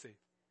the USA.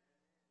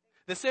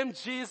 The same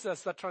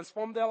Jesus that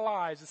transformed their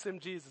lives, the same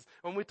Jesus.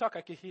 When we talk,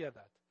 I can hear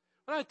that.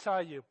 When I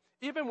tell you,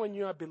 even when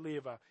you're a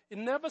believer, it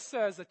never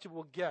says that you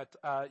will get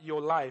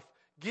your life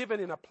given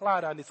in a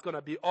platter and it's going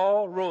to be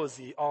all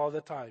rosy all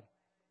the time.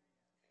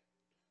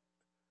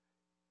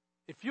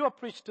 If you are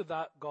preached to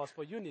that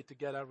gospel, you need to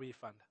get a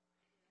refund.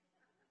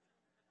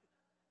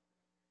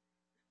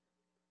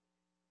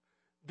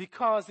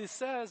 Because it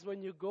says,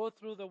 when you go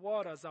through the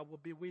waters, I will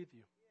be with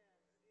you.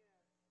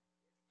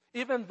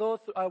 Even though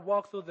I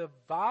walk through the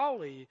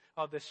valley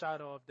of the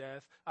shadow of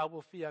death, I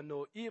will fear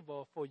no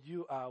evil, for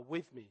you are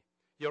with me.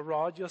 Your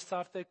rod, your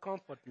staff, they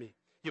comfort me.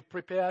 You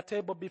prepare a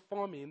table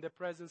before me in the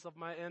presence of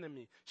my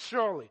enemy.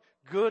 Surely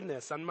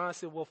goodness and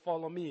mercy will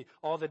follow me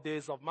all the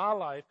days of my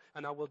life,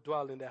 and I will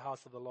dwell in the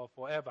house of the Lord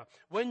forever.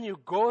 When you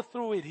go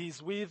through it,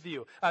 he's with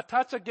you.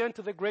 Attach again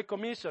to the Great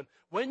Commission.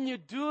 When you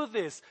do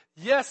this,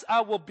 yes,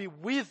 I will be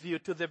with you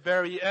to the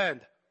very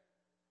end.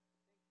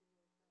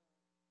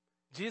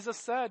 Jesus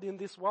said, in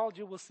this world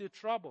you will see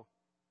trouble.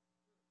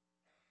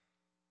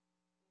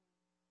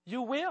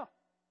 You will.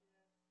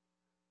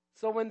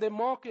 So when they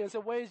mock you and say,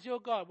 where is your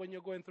God when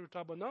you're going through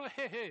trouble? No,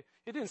 hey,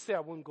 he didn't say I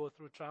won't go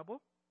through trouble.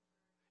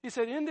 He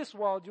said, in this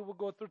world you will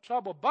go through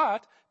trouble,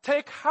 but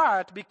take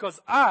heart because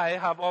I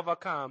have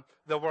overcome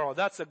the world.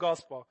 That's the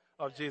gospel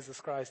of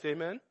Jesus Christ.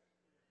 Amen.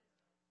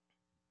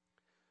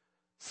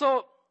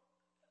 So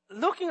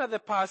looking at the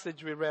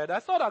passage we read, I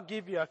thought I'll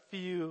give you a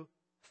few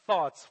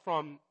thoughts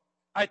from,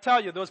 I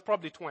tell you, there was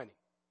probably 20.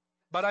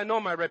 But I know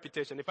my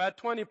reputation. If I had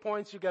 20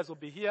 points, you guys will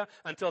be here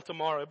until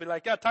tomorrow. It'll be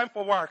like, yeah, time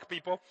for work,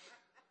 people.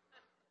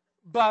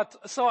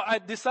 But, so I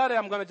decided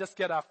I'm going to just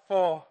get a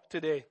 4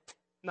 today.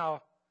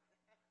 Now,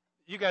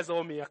 you guys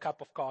owe me a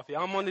cup of coffee.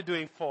 I'm only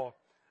doing 4.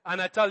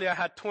 And I tell you, I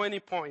had 20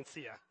 points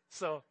here.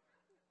 So,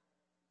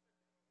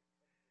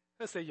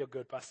 let's say you're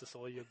good, Pastor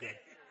Saul, you're good.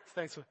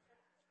 Thanks.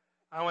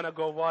 I want to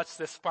go watch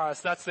the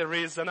Spurs. That's the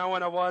reason. I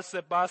want to watch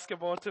the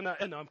basketball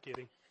tonight. No, I'm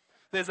kidding.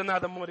 There's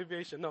another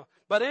motivation. No.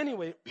 But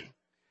anyway,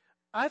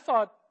 I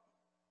thought,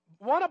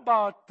 what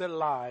about the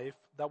life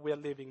that we're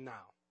living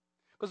now?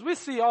 Because we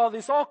see all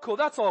this, all cool,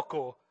 that's all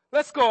cool.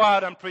 Let's go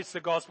out and preach the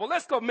gospel.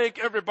 Let's go make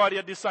everybody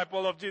a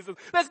disciple of Jesus.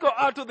 Let's go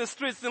out to the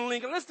streets in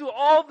Lincoln. Let's do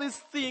all these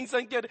things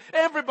and get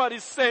everybody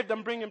saved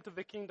and bring him to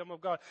the kingdom of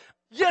God.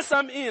 Yes,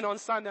 I'm in on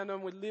Sunday, and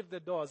when we leave the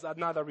doors,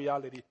 another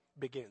reality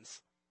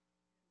begins.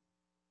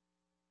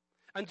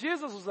 And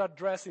Jesus was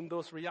addressing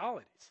those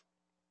realities.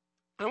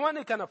 I want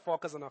to kind of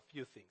focus on a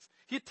few things.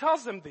 He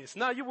tells them this.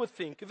 Now you would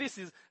think this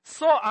is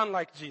so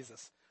unlike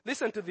Jesus.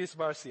 Listen to this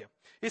verse here.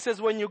 He says,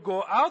 when you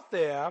go out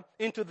there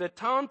into the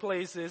town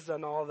places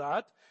and all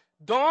that,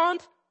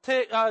 don't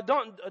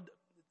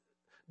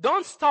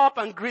stop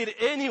and greet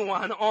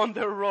anyone on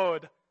the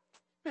road.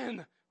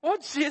 Man,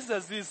 what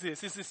Jesus is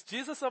this? Is this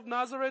Jesus of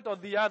Nazareth or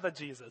the other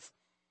Jesus?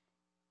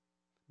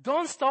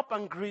 Don't stop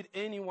and greet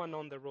anyone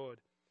on the road.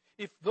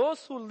 If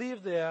those who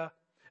live there,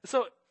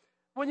 so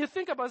when you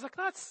think about it, it's like,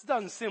 that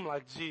doesn't seem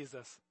like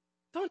Jesus.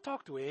 Don't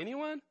talk to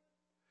anyone.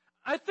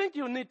 I think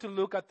you need to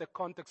look at the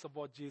context of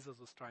what Jesus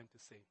was trying to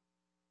say.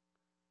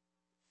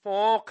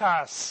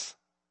 Focus.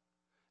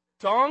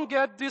 Don't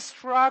get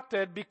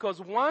distracted, because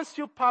once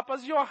you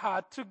purpose your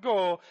heart to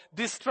go,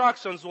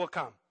 distractions will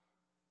come.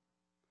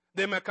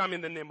 They may come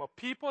in the name of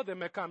people. They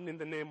may come in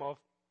the name of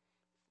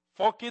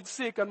 4 kids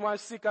sick and wife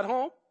sick at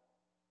home.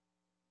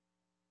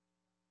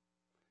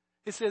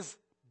 He says,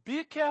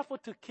 be careful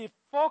to keep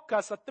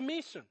focus at the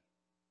mission.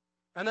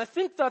 And I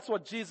think that's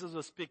what Jesus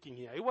was speaking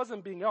here. He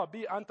wasn't being,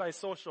 be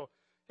antisocial.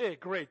 Hey,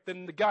 great.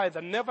 Then the guy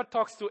that never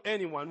talks to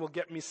anyone will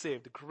get me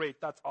saved.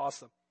 Great. That's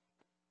awesome.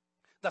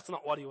 That's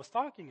not what he was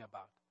talking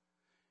about.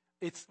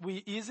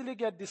 We easily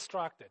get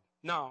distracted.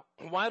 Now,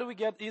 why do we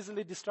get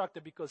easily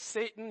distracted? Because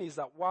Satan is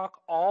at work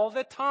all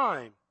the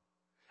time.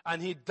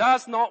 And he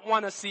does not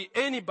want to see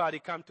anybody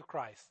come to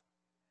Christ.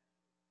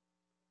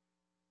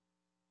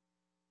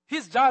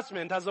 His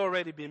judgment has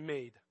already been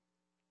made.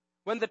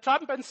 When the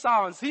trumpet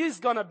sounds, he's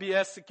going to be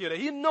executed.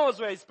 He knows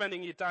where he's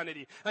spending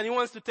eternity, and he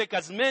wants to take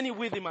as many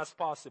with him as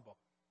possible.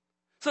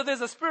 So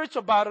there's a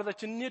spiritual battle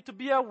that you need to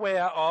be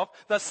aware of,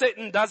 that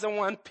Satan doesn't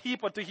want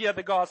people to hear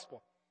the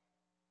gospel.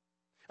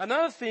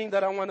 Another thing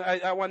that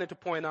I wanted to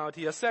point out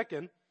here,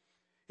 second,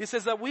 he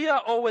says that we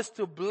are always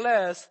to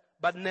bless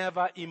but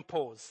never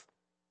impose.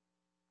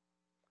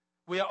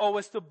 We are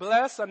always to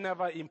bless and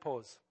never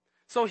impose.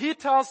 So he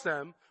tells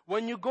them,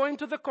 when you go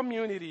into the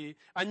community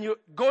and you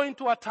go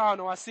into a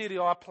town or a city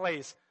or a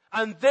place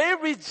and they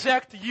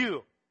reject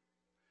you,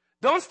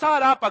 don't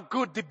start up a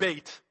good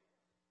debate.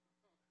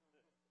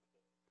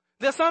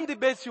 There's some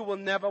debates you will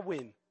never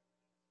win.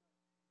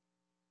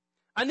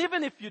 And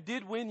even if you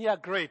did win, yeah,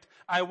 great.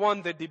 I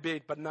won the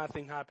debate, but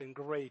nothing happened.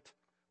 Great.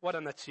 What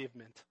an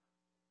achievement.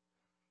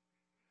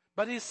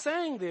 But he's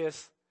saying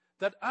this,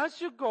 that as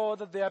you go,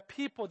 that there are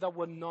people that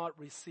will not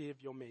receive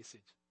your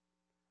message.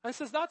 And he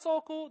says, that's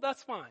all cool,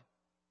 that's fine.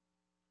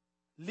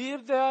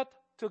 Leave that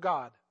to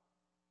God.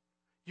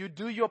 You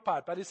do your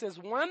part. But he says,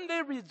 when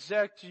they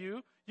reject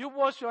you, you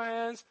wash your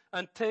hands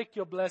and take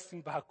your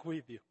blessing back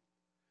with you.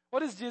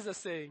 What is Jesus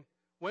saying?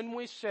 When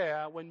we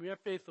share, when we are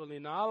faithful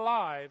in our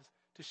lives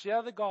to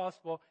share the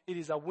gospel, it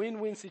is a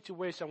win-win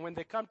situation. When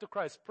they come to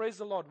Christ, praise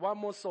the Lord, one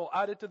more soul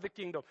added to the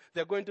kingdom.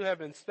 They're going to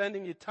heaven,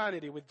 spending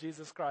eternity with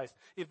Jesus Christ.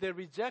 If they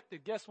reject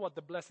it, guess what?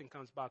 The blessing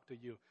comes back to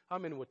you. How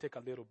many will take a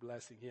little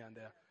blessing here and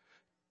there?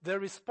 The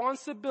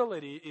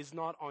responsibility is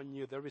not on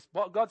you.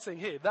 God's saying,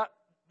 hey,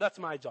 that's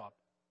my job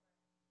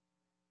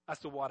as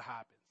to what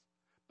happens.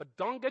 But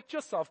don't get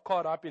yourself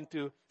caught up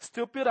into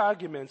stupid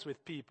arguments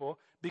with people,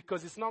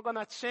 because it's not going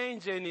to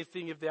change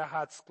anything if their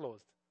heart's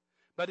closed.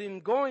 But in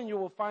going, you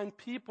will find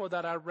people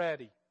that are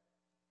ready.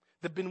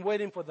 They've been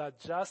waiting for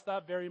just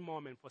that very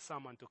moment for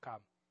someone to come.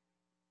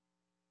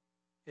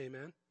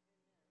 Amen.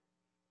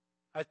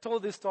 I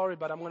told this story,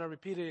 but I'm going to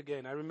repeat it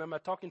again. I remember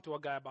talking to a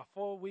guy about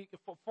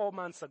 4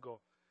 months ago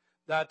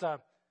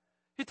that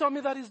he told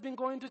me that he's been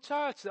going to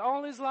church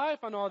all his life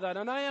and all that.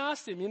 And I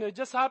asked him, it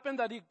just happened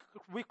that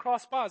we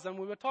crossed paths and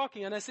we were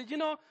talking. And I said,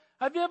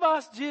 have you ever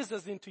asked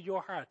Jesus into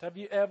your heart? Have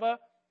you ever?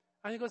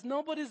 And he goes,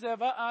 nobody's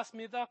ever asked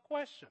me that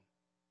question.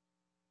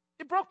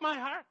 It broke my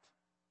heart.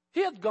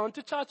 He had gone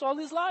to church all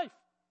his life.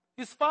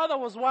 His father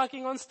was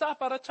working on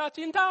staff at a church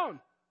in town.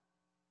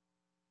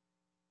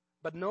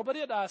 But nobody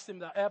had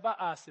ever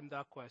asked him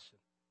that question.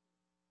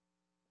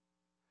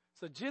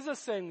 So Jesus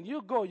saying,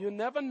 you go, you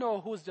never know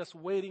who's just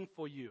waiting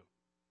for you.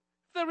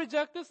 If they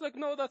reject this, like,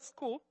 no, that's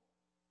cool.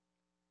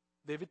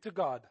 Leave it to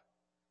God.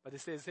 But he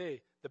says,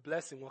 hey, the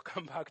blessing will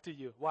come back to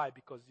you. Why?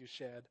 Because you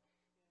shared.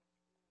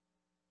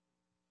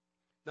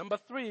 Number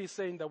 3 is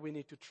saying that we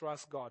need to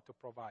trust God to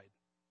provide.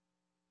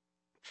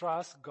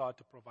 Trust God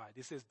to provide.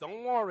 He says,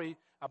 don't worry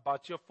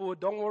about your food.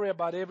 Don't worry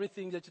about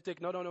everything that you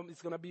take. No,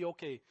 it's going to be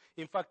okay.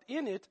 In fact,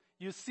 in it,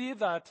 you see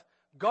that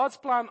God's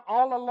plan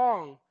all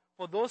along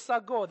for those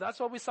that go. That's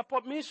why we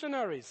support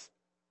missionaries.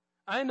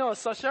 I know,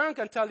 so Sharon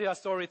can tell you a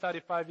story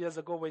 35 years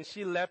ago when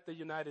she left the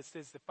United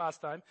States the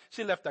first time.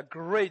 She left a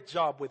great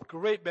job with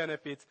great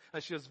benefits,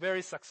 and she was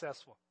very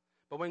successful.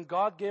 But when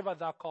God gave her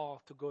that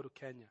call to go to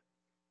Kenya,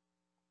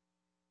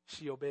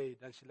 she obeyed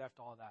and she left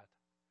all that.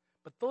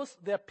 But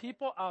there are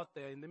people out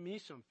there in the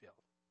mission field,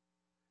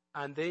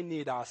 and they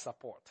need our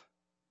support.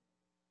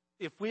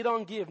 If we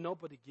don't give,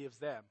 nobody gives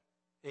them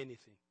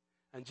anything.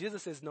 And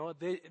Jesus says, no,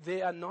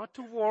 they are not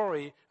to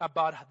worry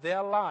about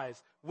their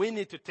lives. We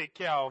need to take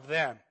care of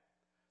them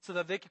so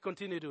that they can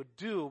continue to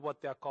do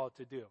what they're called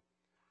to do.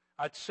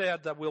 I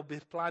shared that we'll be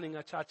planning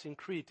a church in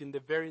Crete in the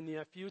very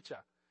near future.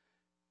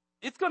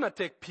 It's going to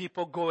take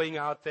people going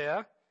out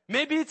there.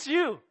 Maybe it's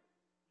you.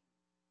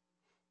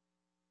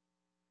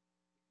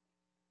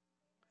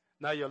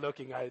 Now you're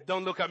looking at it.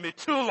 Don't look at me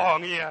too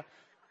long here.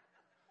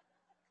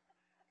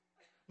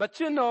 But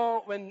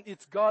when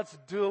it's God's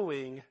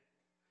doing,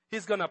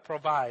 He's going to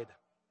provide.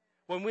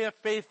 When we have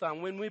faith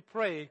and when we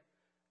pray,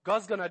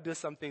 God's going to do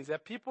some things. There are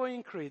people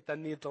in Crete that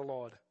need the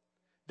Lord.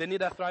 They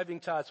need a thriving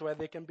church where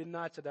they can be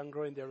nurtured and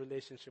grow in their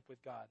relationship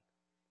with God.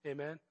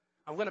 Amen.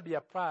 I'm going to be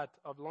a part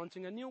of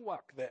launching a new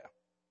work there.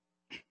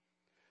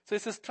 So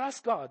it says,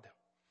 trust God.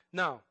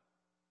 Now,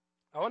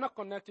 I want to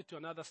connect it to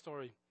another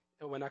story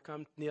when I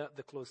come near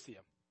the close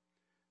here.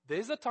 There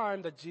is a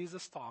time that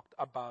Jesus talked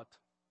about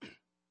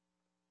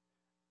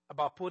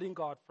putting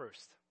God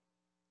first.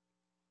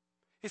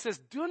 He says,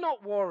 do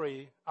not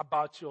worry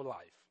about your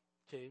life.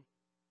 Okay?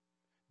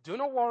 Do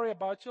not worry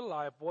about your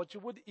life, what you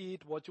would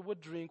eat, what you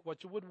would drink,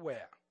 what you would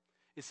wear.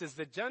 He says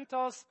the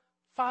Gentiles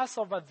fuss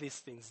over these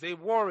things. They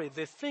worry.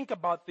 They think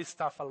about this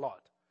stuff a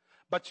lot.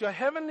 But your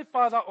heavenly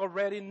Father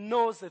already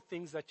knows the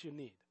things that you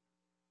need.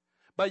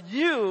 But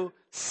you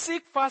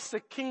seek first the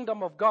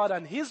kingdom of God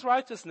and His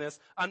righteousness,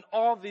 and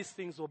all these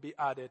things will be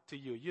added to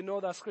you. You know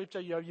that scripture?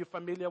 Are you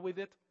familiar with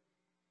it?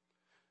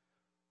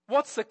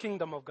 What's the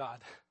kingdom of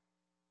God?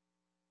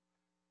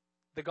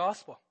 The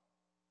gospel.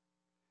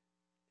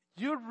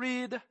 You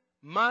read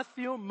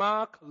Matthew,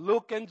 Mark,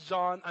 Luke, and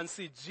John and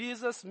see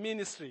Jesus'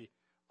 ministry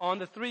on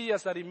the 3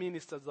 years that He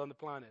ministers on the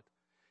planet.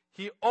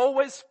 He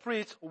always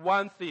preached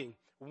one thing,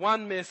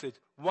 one message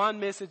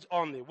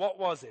only. What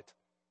was it?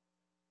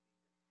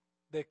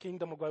 The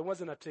kingdom of God. It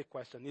wasn't a trick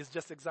question. It's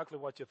just exactly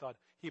what you thought.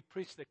 He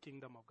preached the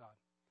kingdom of God.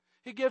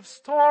 He gave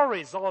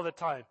stories all the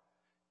time.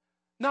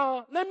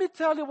 Now, let me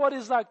tell you what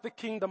is like the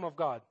kingdom of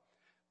God.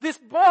 This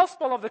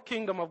gospel of the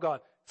kingdom of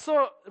God.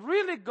 So,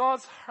 really,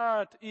 God's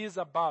heart is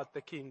about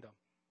the kingdom.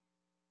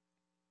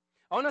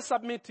 I want to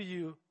submit to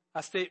you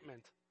a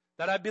statement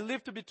that I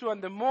believe to be true,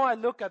 and the more I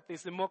look at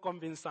this, the more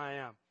convinced I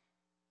am.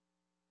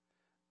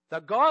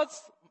 That God's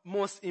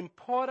most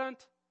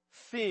important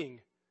thing,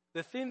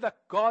 the thing that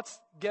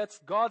gets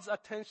God's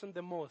attention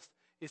the most,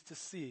 is to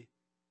see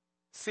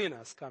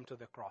sinners come to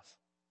the cross.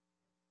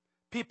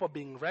 People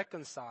being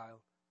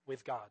reconciled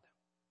with God.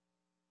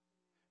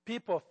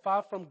 People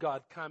far from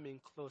God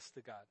coming close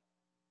to God.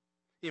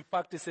 In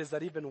fact, it says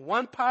that even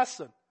one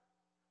person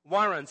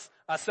warrants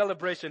a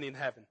celebration in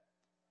heaven.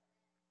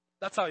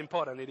 That's how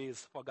important it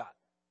is for God.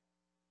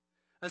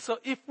 And so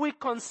if we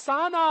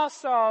concern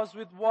ourselves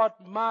with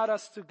what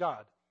matters to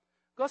God,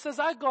 God says,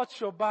 I got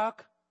your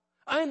back.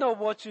 I know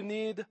what you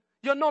need.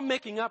 You're not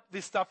making up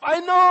this stuff. I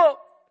know.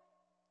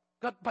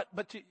 God,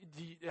 but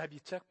have you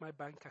checked my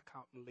bank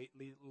account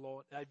lately,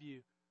 Lord? Have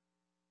you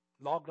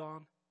logged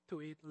on to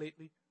it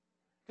lately?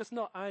 Because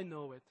no, I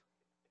know it.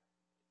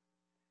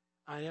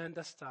 I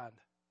understand.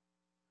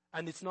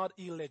 And it's not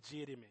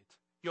illegitimate.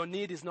 Your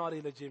need is not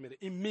illegitimate.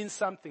 It means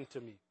something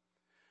to me.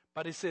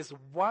 But it says,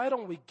 why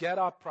don't we get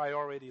our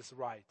priorities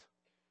right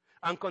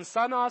and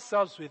concern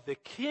ourselves with the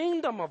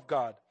kingdom of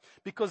God?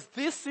 Because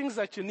these things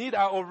that you need,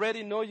 I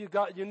already know you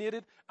need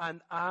it, and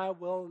I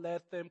will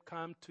let them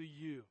come to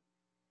you.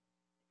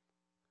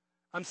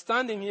 I'm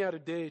standing here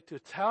today to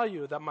tell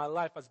you that my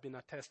life has been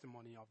a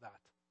testimony of that.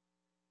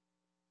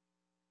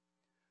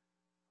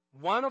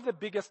 One of the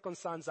biggest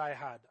concerns I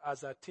had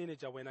as a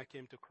teenager when I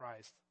came to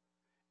Christ,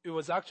 it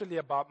was actually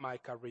about my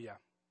career.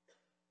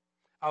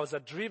 I was a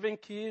driven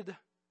kid,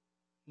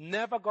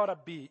 never got a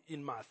B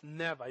in math,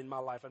 never in my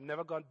life. I've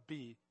never got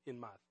B in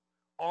math.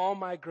 All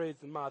my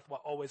grades in math were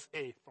always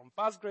A, from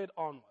first grade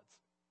onwards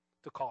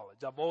to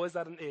college. I've always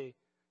had an A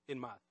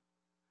in math.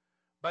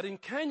 But in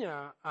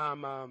Kenya,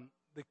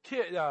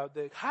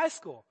 the high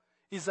school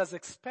is as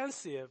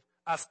expensive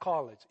as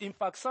college. In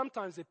fact,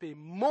 sometimes they pay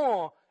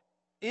more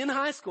in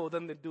high school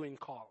than they do in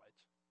college.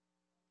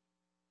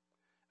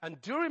 And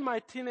during my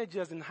teenage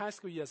years, in high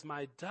school years,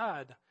 my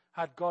dad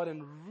had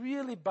gotten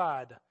really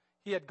bad.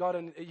 He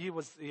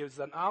was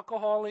an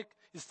alcoholic.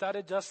 He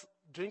started just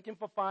drinking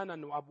for fun.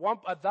 And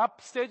at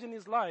that stage in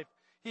his life,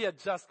 he had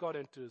just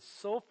gotten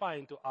so far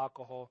into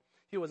alcohol,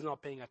 he was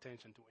not paying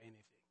attention to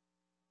anything.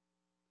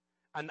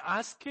 And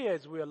as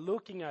kids, we are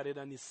looking at it,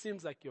 and it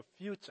seems like your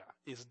future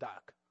is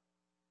dark.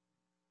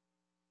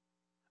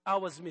 I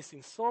was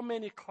missing so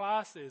many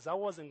classes. I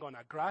wasn't going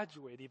to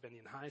graduate even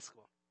in high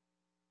school.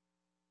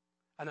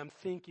 And I'm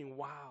thinking,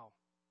 wow,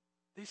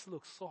 this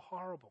looks so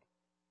horrible.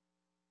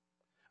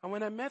 And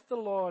when I met the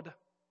Lord,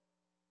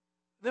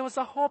 there was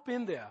a hope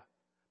in there.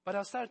 But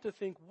I started to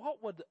think,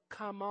 what would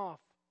come off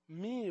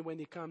me when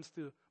it comes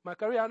to my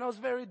career? And I was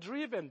very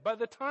driven. By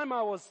the time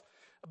I was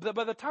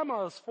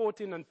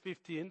 14 and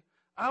 15,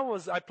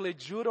 I played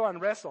judo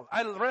and wrestled.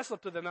 I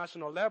wrestled to the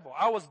national level.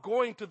 I was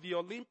going to the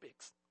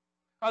Olympics.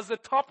 I was the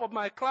top of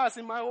my class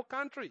in my whole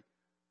country.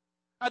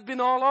 I'd been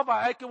all over.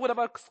 I would have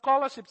had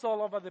scholarships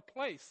all over the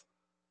place.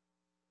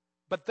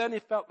 But then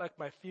it felt like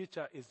my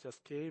future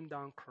just came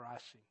down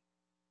crashing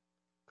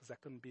because I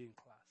couldn't be in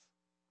class.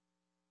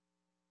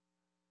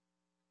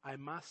 I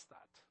masked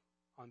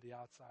that on the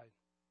outside.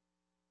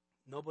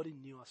 Nobody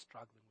knew I was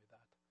struggling with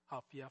that,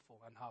 how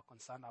fearful and how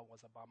concerned I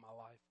was about my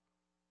life.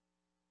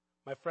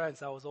 My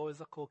friends, I was always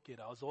a cool kid.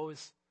 I was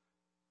always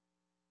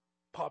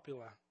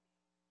popular.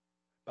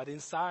 But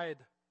inside,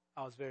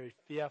 I was very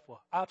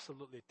fearful,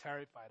 absolutely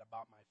terrified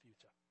about my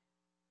future.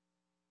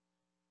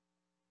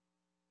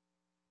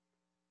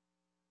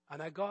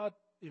 And I got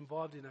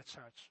involved in a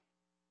church.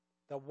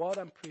 The word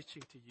I'm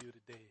preaching to you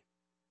today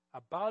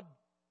about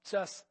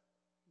just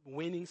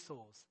winning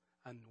souls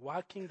and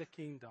working the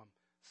kingdom,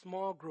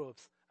 small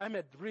groups. I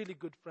met really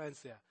good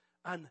friends there.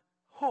 And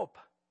hope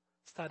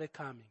started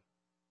coming.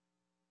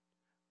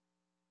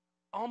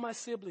 All my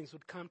siblings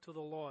would come to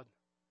the Lord.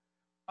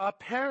 Our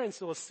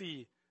parents will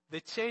see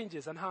the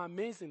changes and how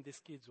amazing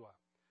these kids were.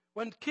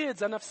 When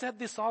kids, and I've said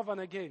this over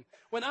and again,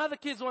 when other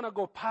kids want to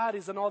go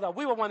parties and all that,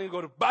 we were wanting to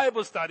go to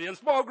Bible study and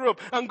small group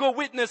and go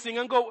witnessing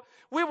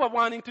we were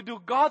wanting to do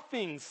God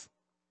things.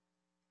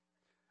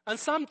 And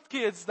some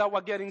kids that were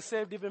getting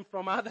saved even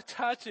from other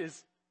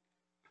churches,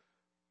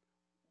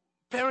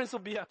 parents will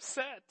be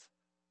upset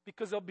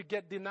because they'll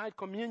get denied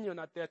communion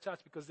at their church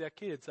because their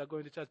kids are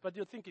going to church. But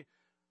you're thinking,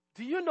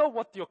 do you know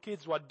what your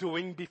kids were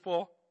doing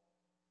before?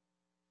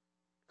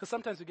 Because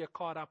sometimes we get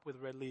caught up with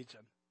religion.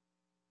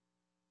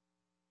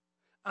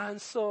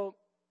 And so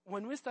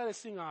when we started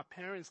seeing our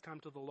parents come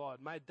to the Lord,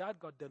 my dad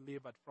got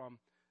delivered from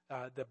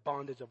the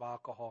bondage of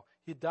alcohol.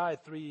 He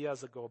died 3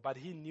 years ago, but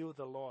he knew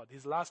the Lord.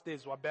 His last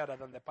days were better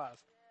than the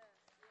past.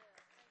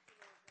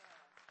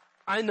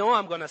 I know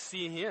I'm going to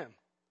see him.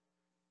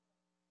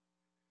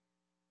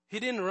 He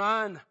didn't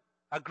run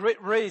a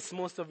great race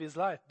most of his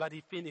life, but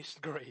he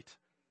finished great.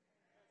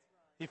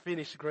 He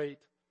finished great.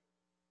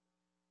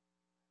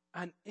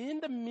 And in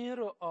the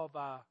middle of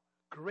a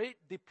Great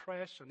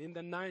Depression in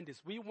the 90s,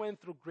 we went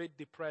through Great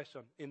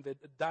Depression in the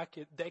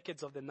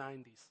decades of the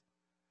 90s.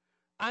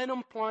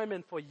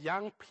 Unemployment for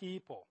young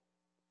people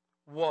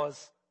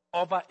was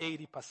over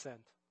 80%.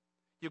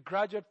 You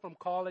graduate from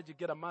college, you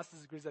get a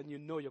master's degree, and you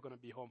know you're going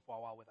to be home for a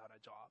while without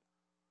a job.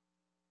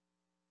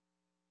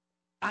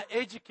 I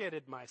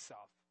educated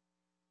myself.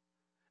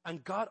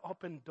 And God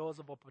opened doors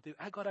of opportunity.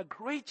 I got a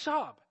great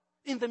job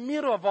in the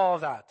middle of all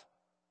that,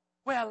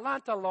 where I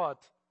learned a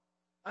lot.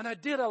 And I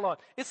did a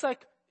lot. It's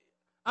like,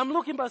 I'm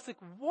looking back, it's like,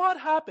 what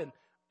happened?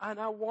 And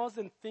I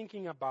wasn't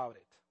thinking about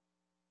it.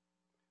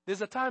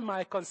 There's a time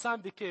my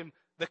concern became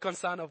the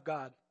concern of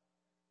God.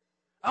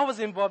 I was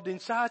involved in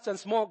church and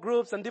small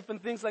groups and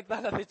different things like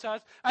that at the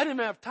church. I didn't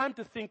have time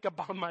to think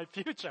about my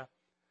future.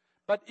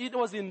 But it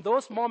was in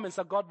those moments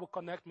that God would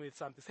connect me with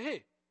something. Say,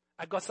 hey,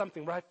 I got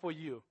something right for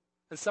you.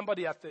 And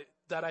somebody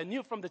that I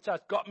knew from the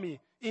church got me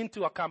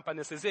into a company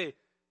and says, hey,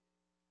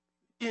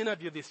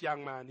 interview this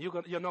young man.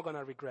 You're not going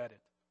to regret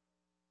it.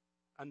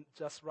 And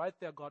just right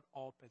there, God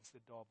opens the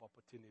door of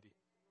opportunity.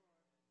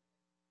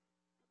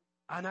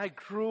 And I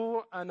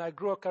grew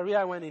a career.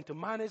 I went into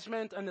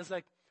management, and it's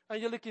like,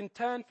 and you're looking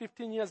 10,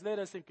 15 years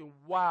later thinking,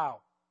 wow,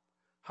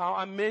 how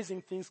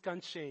amazing things can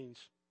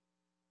change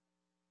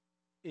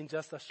in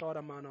just a short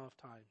amount of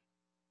time.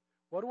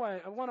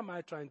 What am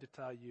I trying to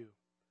tell you?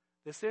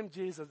 The same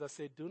Jesus that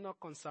said, do not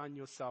concern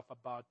yourself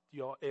about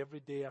your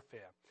everyday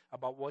affair,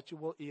 about what you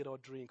will eat or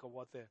drink or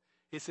whatever.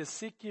 He says,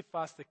 seek ye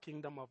first the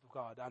kingdom of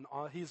God and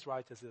all his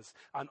righteousness,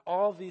 and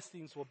all these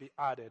things will be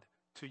added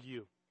to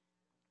you.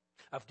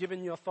 I've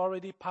given you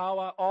authority,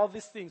 power. All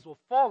these things will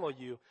follow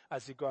you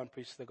as you go and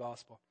preach the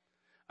gospel.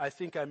 I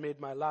think I made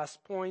my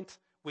last point,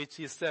 which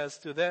he says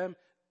to them,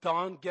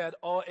 don't get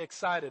all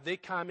excited. They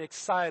come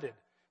excited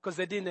because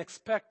they didn't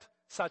expect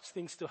such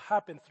things to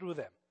happen through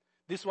them.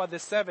 These were the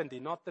 70,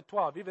 not the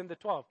 12, even the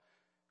 12.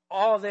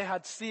 All they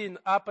had seen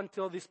up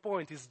until this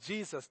point is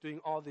Jesus doing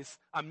all these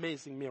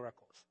amazing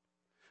miracles.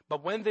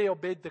 But when they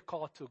obeyed the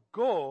call to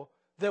go,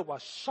 they were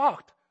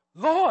shocked.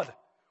 Lord,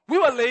 we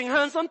were laying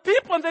hands on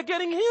people and they're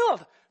getting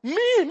healed. Me,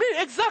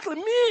 exactly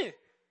me.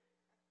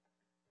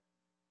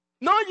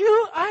 Not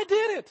you, I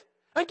did it.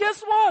 And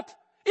guess what?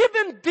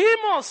 Even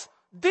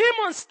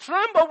demons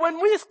tremble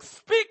when we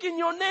speak in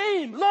your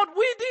name. Lord,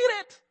 we did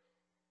it.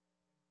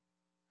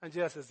 And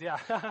Jesus says, yeah,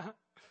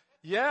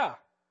 yeah.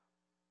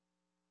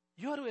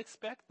 You are to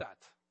expect that.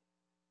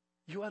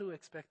 You are to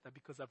expect that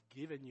because I've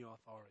given you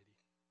authority.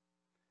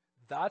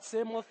 That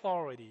same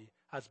authority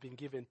has been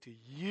given to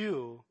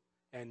you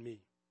and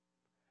me.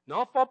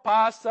 Not for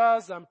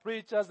pastors and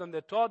preachers and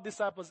the 12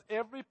 disciples.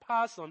 Every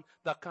person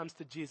that comes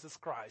to Jesus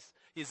Christ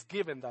is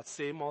given that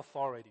same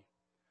authority.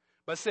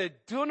 But say,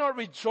 do not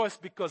rejoice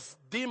because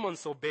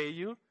demons obey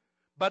you,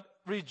 but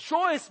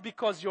rejoice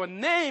because your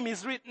name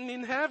is written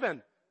in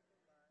heaven.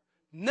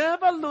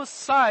 Never lose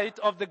sight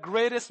of the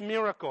greatest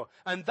miracle,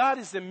 and that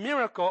is the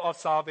miracle of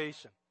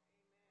salvation.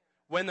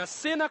 When a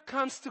sinner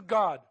comes to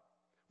God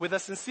with a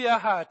sincere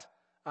heart,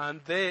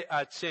 and they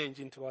are changed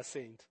into a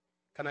saint.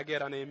 Can I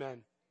get an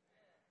amen?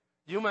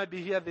 You might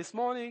be here this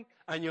morning,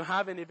 and you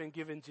haven't even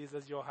given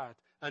Jesus your heart.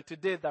 And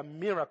today, the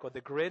miracle, the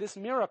greatest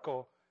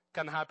miracle,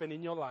 can happen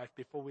in your life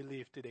before we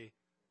leave today.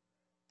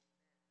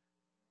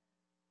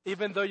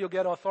 Even though you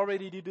get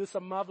authority to do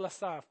some marvelous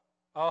stuff,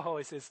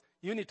 it says,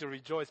 you need to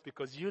rejoice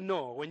because you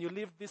know, when you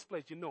leave this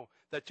place, you know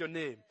that your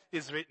name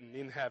is written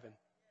in heaven.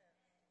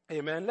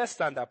 Amen. Let's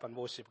stand up and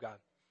worship God.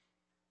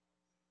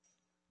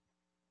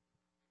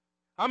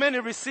 How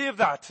many receive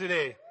that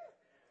today?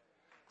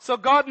 So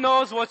God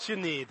knows what you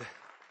need.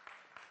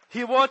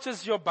 He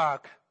watches your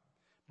back.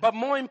 But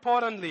more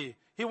importantly,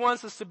 He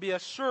wants us to be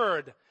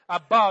assured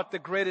about the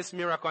greatest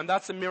miracle, and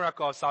that's the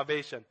miracle of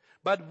salvation.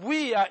 But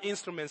we are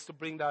instruments to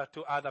bring that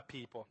to other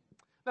people.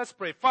 Let's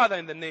pray. Father,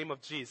 in the name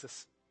of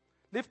Jesus,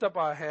 lift up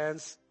our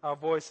hands, our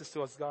voices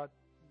towards God.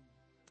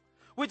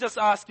 We just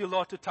ask you,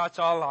 Lord, to touch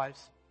our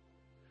lives.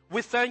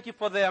 We thank you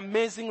for the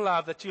amazing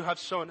love that you have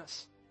shown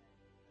us.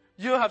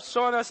 You have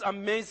shown us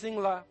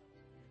amazing love.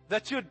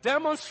 That you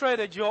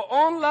demonstrated your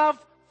own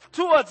love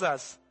towards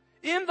us.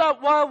 In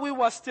that while we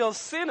were still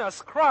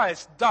sinners,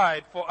 Christ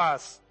died for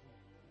us.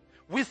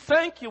 We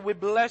thank you, we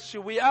bless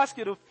you. We ask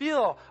you to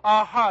fill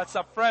our hearts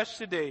afresh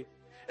today.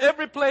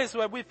 Every place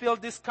where we feel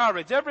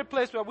discouraged, every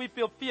place where we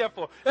feel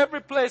fearful,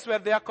 every place where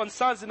there are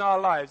concerns in our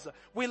lives,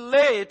 we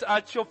lay it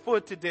at your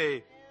foot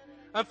today.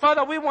 And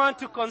Father, we want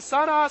to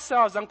concern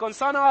ourselves and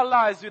concern our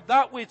lives with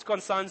that which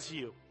concerns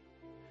you.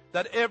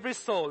 That every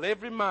soul,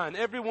 every man,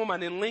 every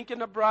woman in Lincoln,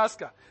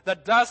 Nebraska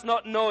that does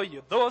not know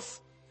you,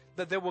 those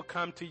that they will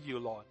come to you,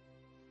 Lord,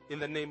 in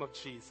the name of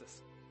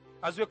Jesus.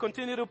 As we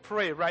continue to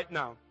pray right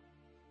now,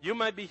 you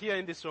might be here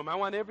in this room. I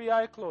want every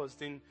eye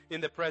closed in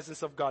the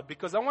presence of God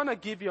because I want to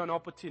give you an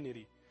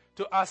opportunity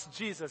to ask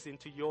Jesus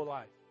into your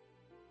life.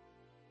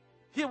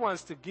 He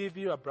wants to give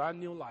you a brand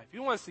new life. He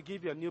wants to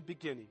give you a new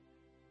beginning.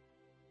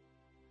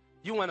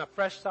 You want a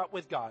fresh start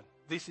with God.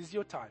 This is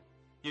your time.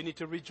 You need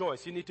to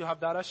rejoice. You need to have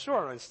that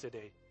assurance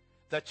today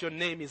that your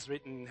name is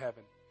written in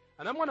heaven.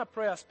 And I'm going to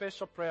pray a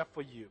special prayer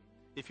for you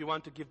if you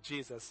want to give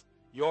Jesus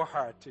your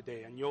heart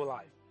today and your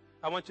life.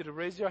 I want you to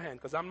raise your hand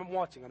because I'm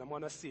watching and I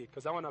want to see it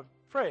because I want to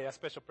pray a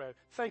special prayer.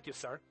 Thank you,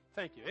 sir.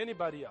 Thank you.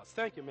 Anybody else?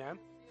 Thank you, ma'am.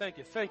 Thank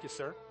you. Thank you,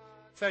 sir.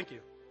 Thank you.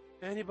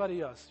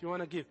 Anybody else? You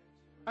want to give?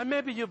 And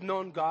maybe you've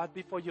known God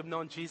before, you've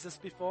known Jesus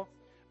before.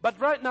 But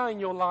right now in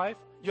your life,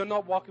 you're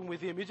not walking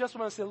with Him. You just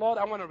want to say, Lord,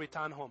 I want to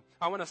return home.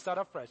 I want to start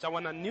afresh. I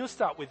want a new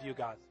start with you,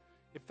 God.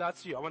 If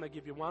that's you, I want to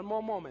give you one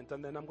more moment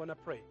and then I'm going to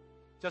pray.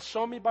 Just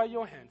show me by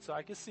your hand so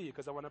I can see you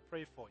because I want to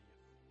pray for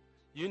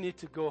you. You need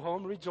to go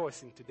home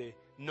rejoicing today,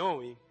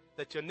 knowing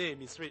that your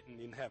name is written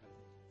in heaven.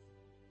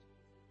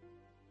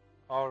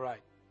 All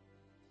right.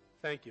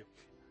 Thank you.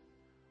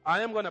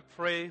 I am going to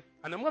pray,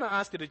 and I'm going to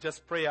ask you to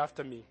just pray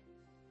after me.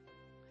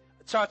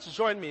 Church,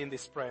 join me in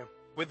this prayer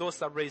with those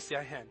that raise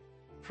their hand.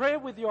 Pray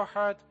with your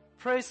heart.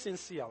 Pray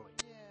sincerely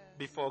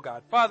before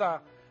God.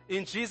 Father,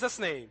 in Jesus'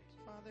 name,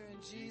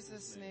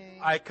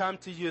 I come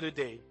to you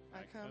today.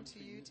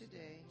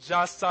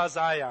 Just as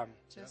I am.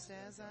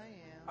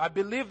 I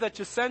believe that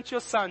you sent your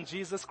Son,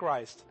 Jesus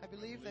Christ.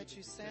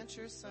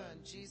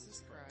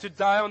 To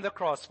die on the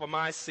cross for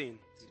my sin.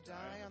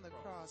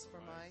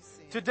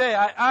 Today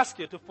I ask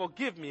you to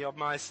forgive me of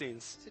my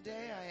sins.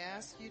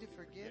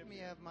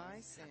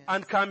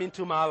 And come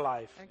into my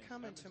life.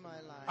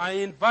 I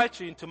invite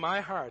you into my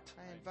heart.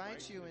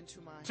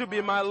 To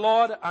be my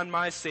Lord and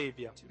my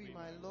Savior.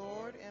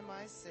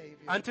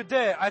 And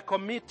today I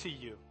commit to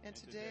you.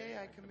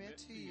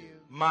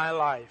 My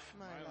life.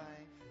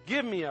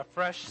 Give me a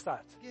fresh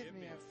start.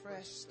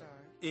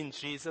 In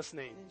Jesus'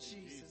 name.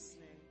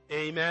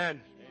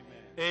 Amen.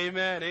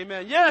 Amen.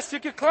 Amen. Yes, you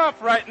can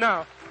clap right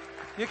now.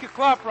 You can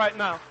clap right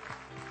now.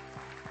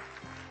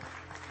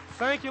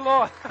 Thank you,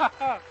 Lord.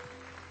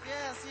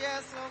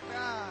 Yes, oh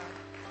God.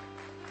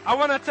 I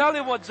want to tell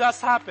you what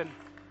just happened.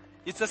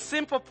 It's a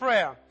simple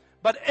prayer,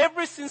 but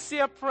every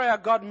sincere prayer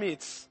God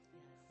meets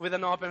with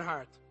an open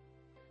heart.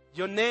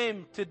 Your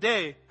name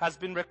today has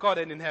been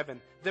recorded in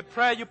heaven. The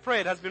prayer you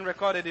prayed has been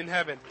recorded in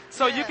heaven.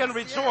 So you can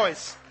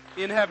rejoice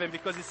in heaven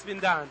because it's been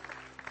done.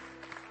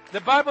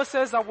 The Bible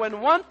says that when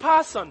one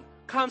person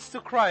comes to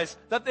Christ,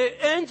 that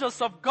the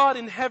angels of God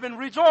in heaven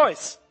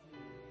rejoice.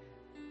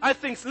 I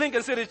think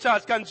Lincoln City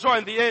Church can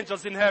join the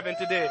angels in heaven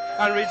today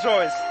and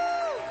rejoice.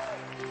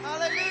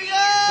 Hallelujah!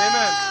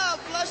 Amen.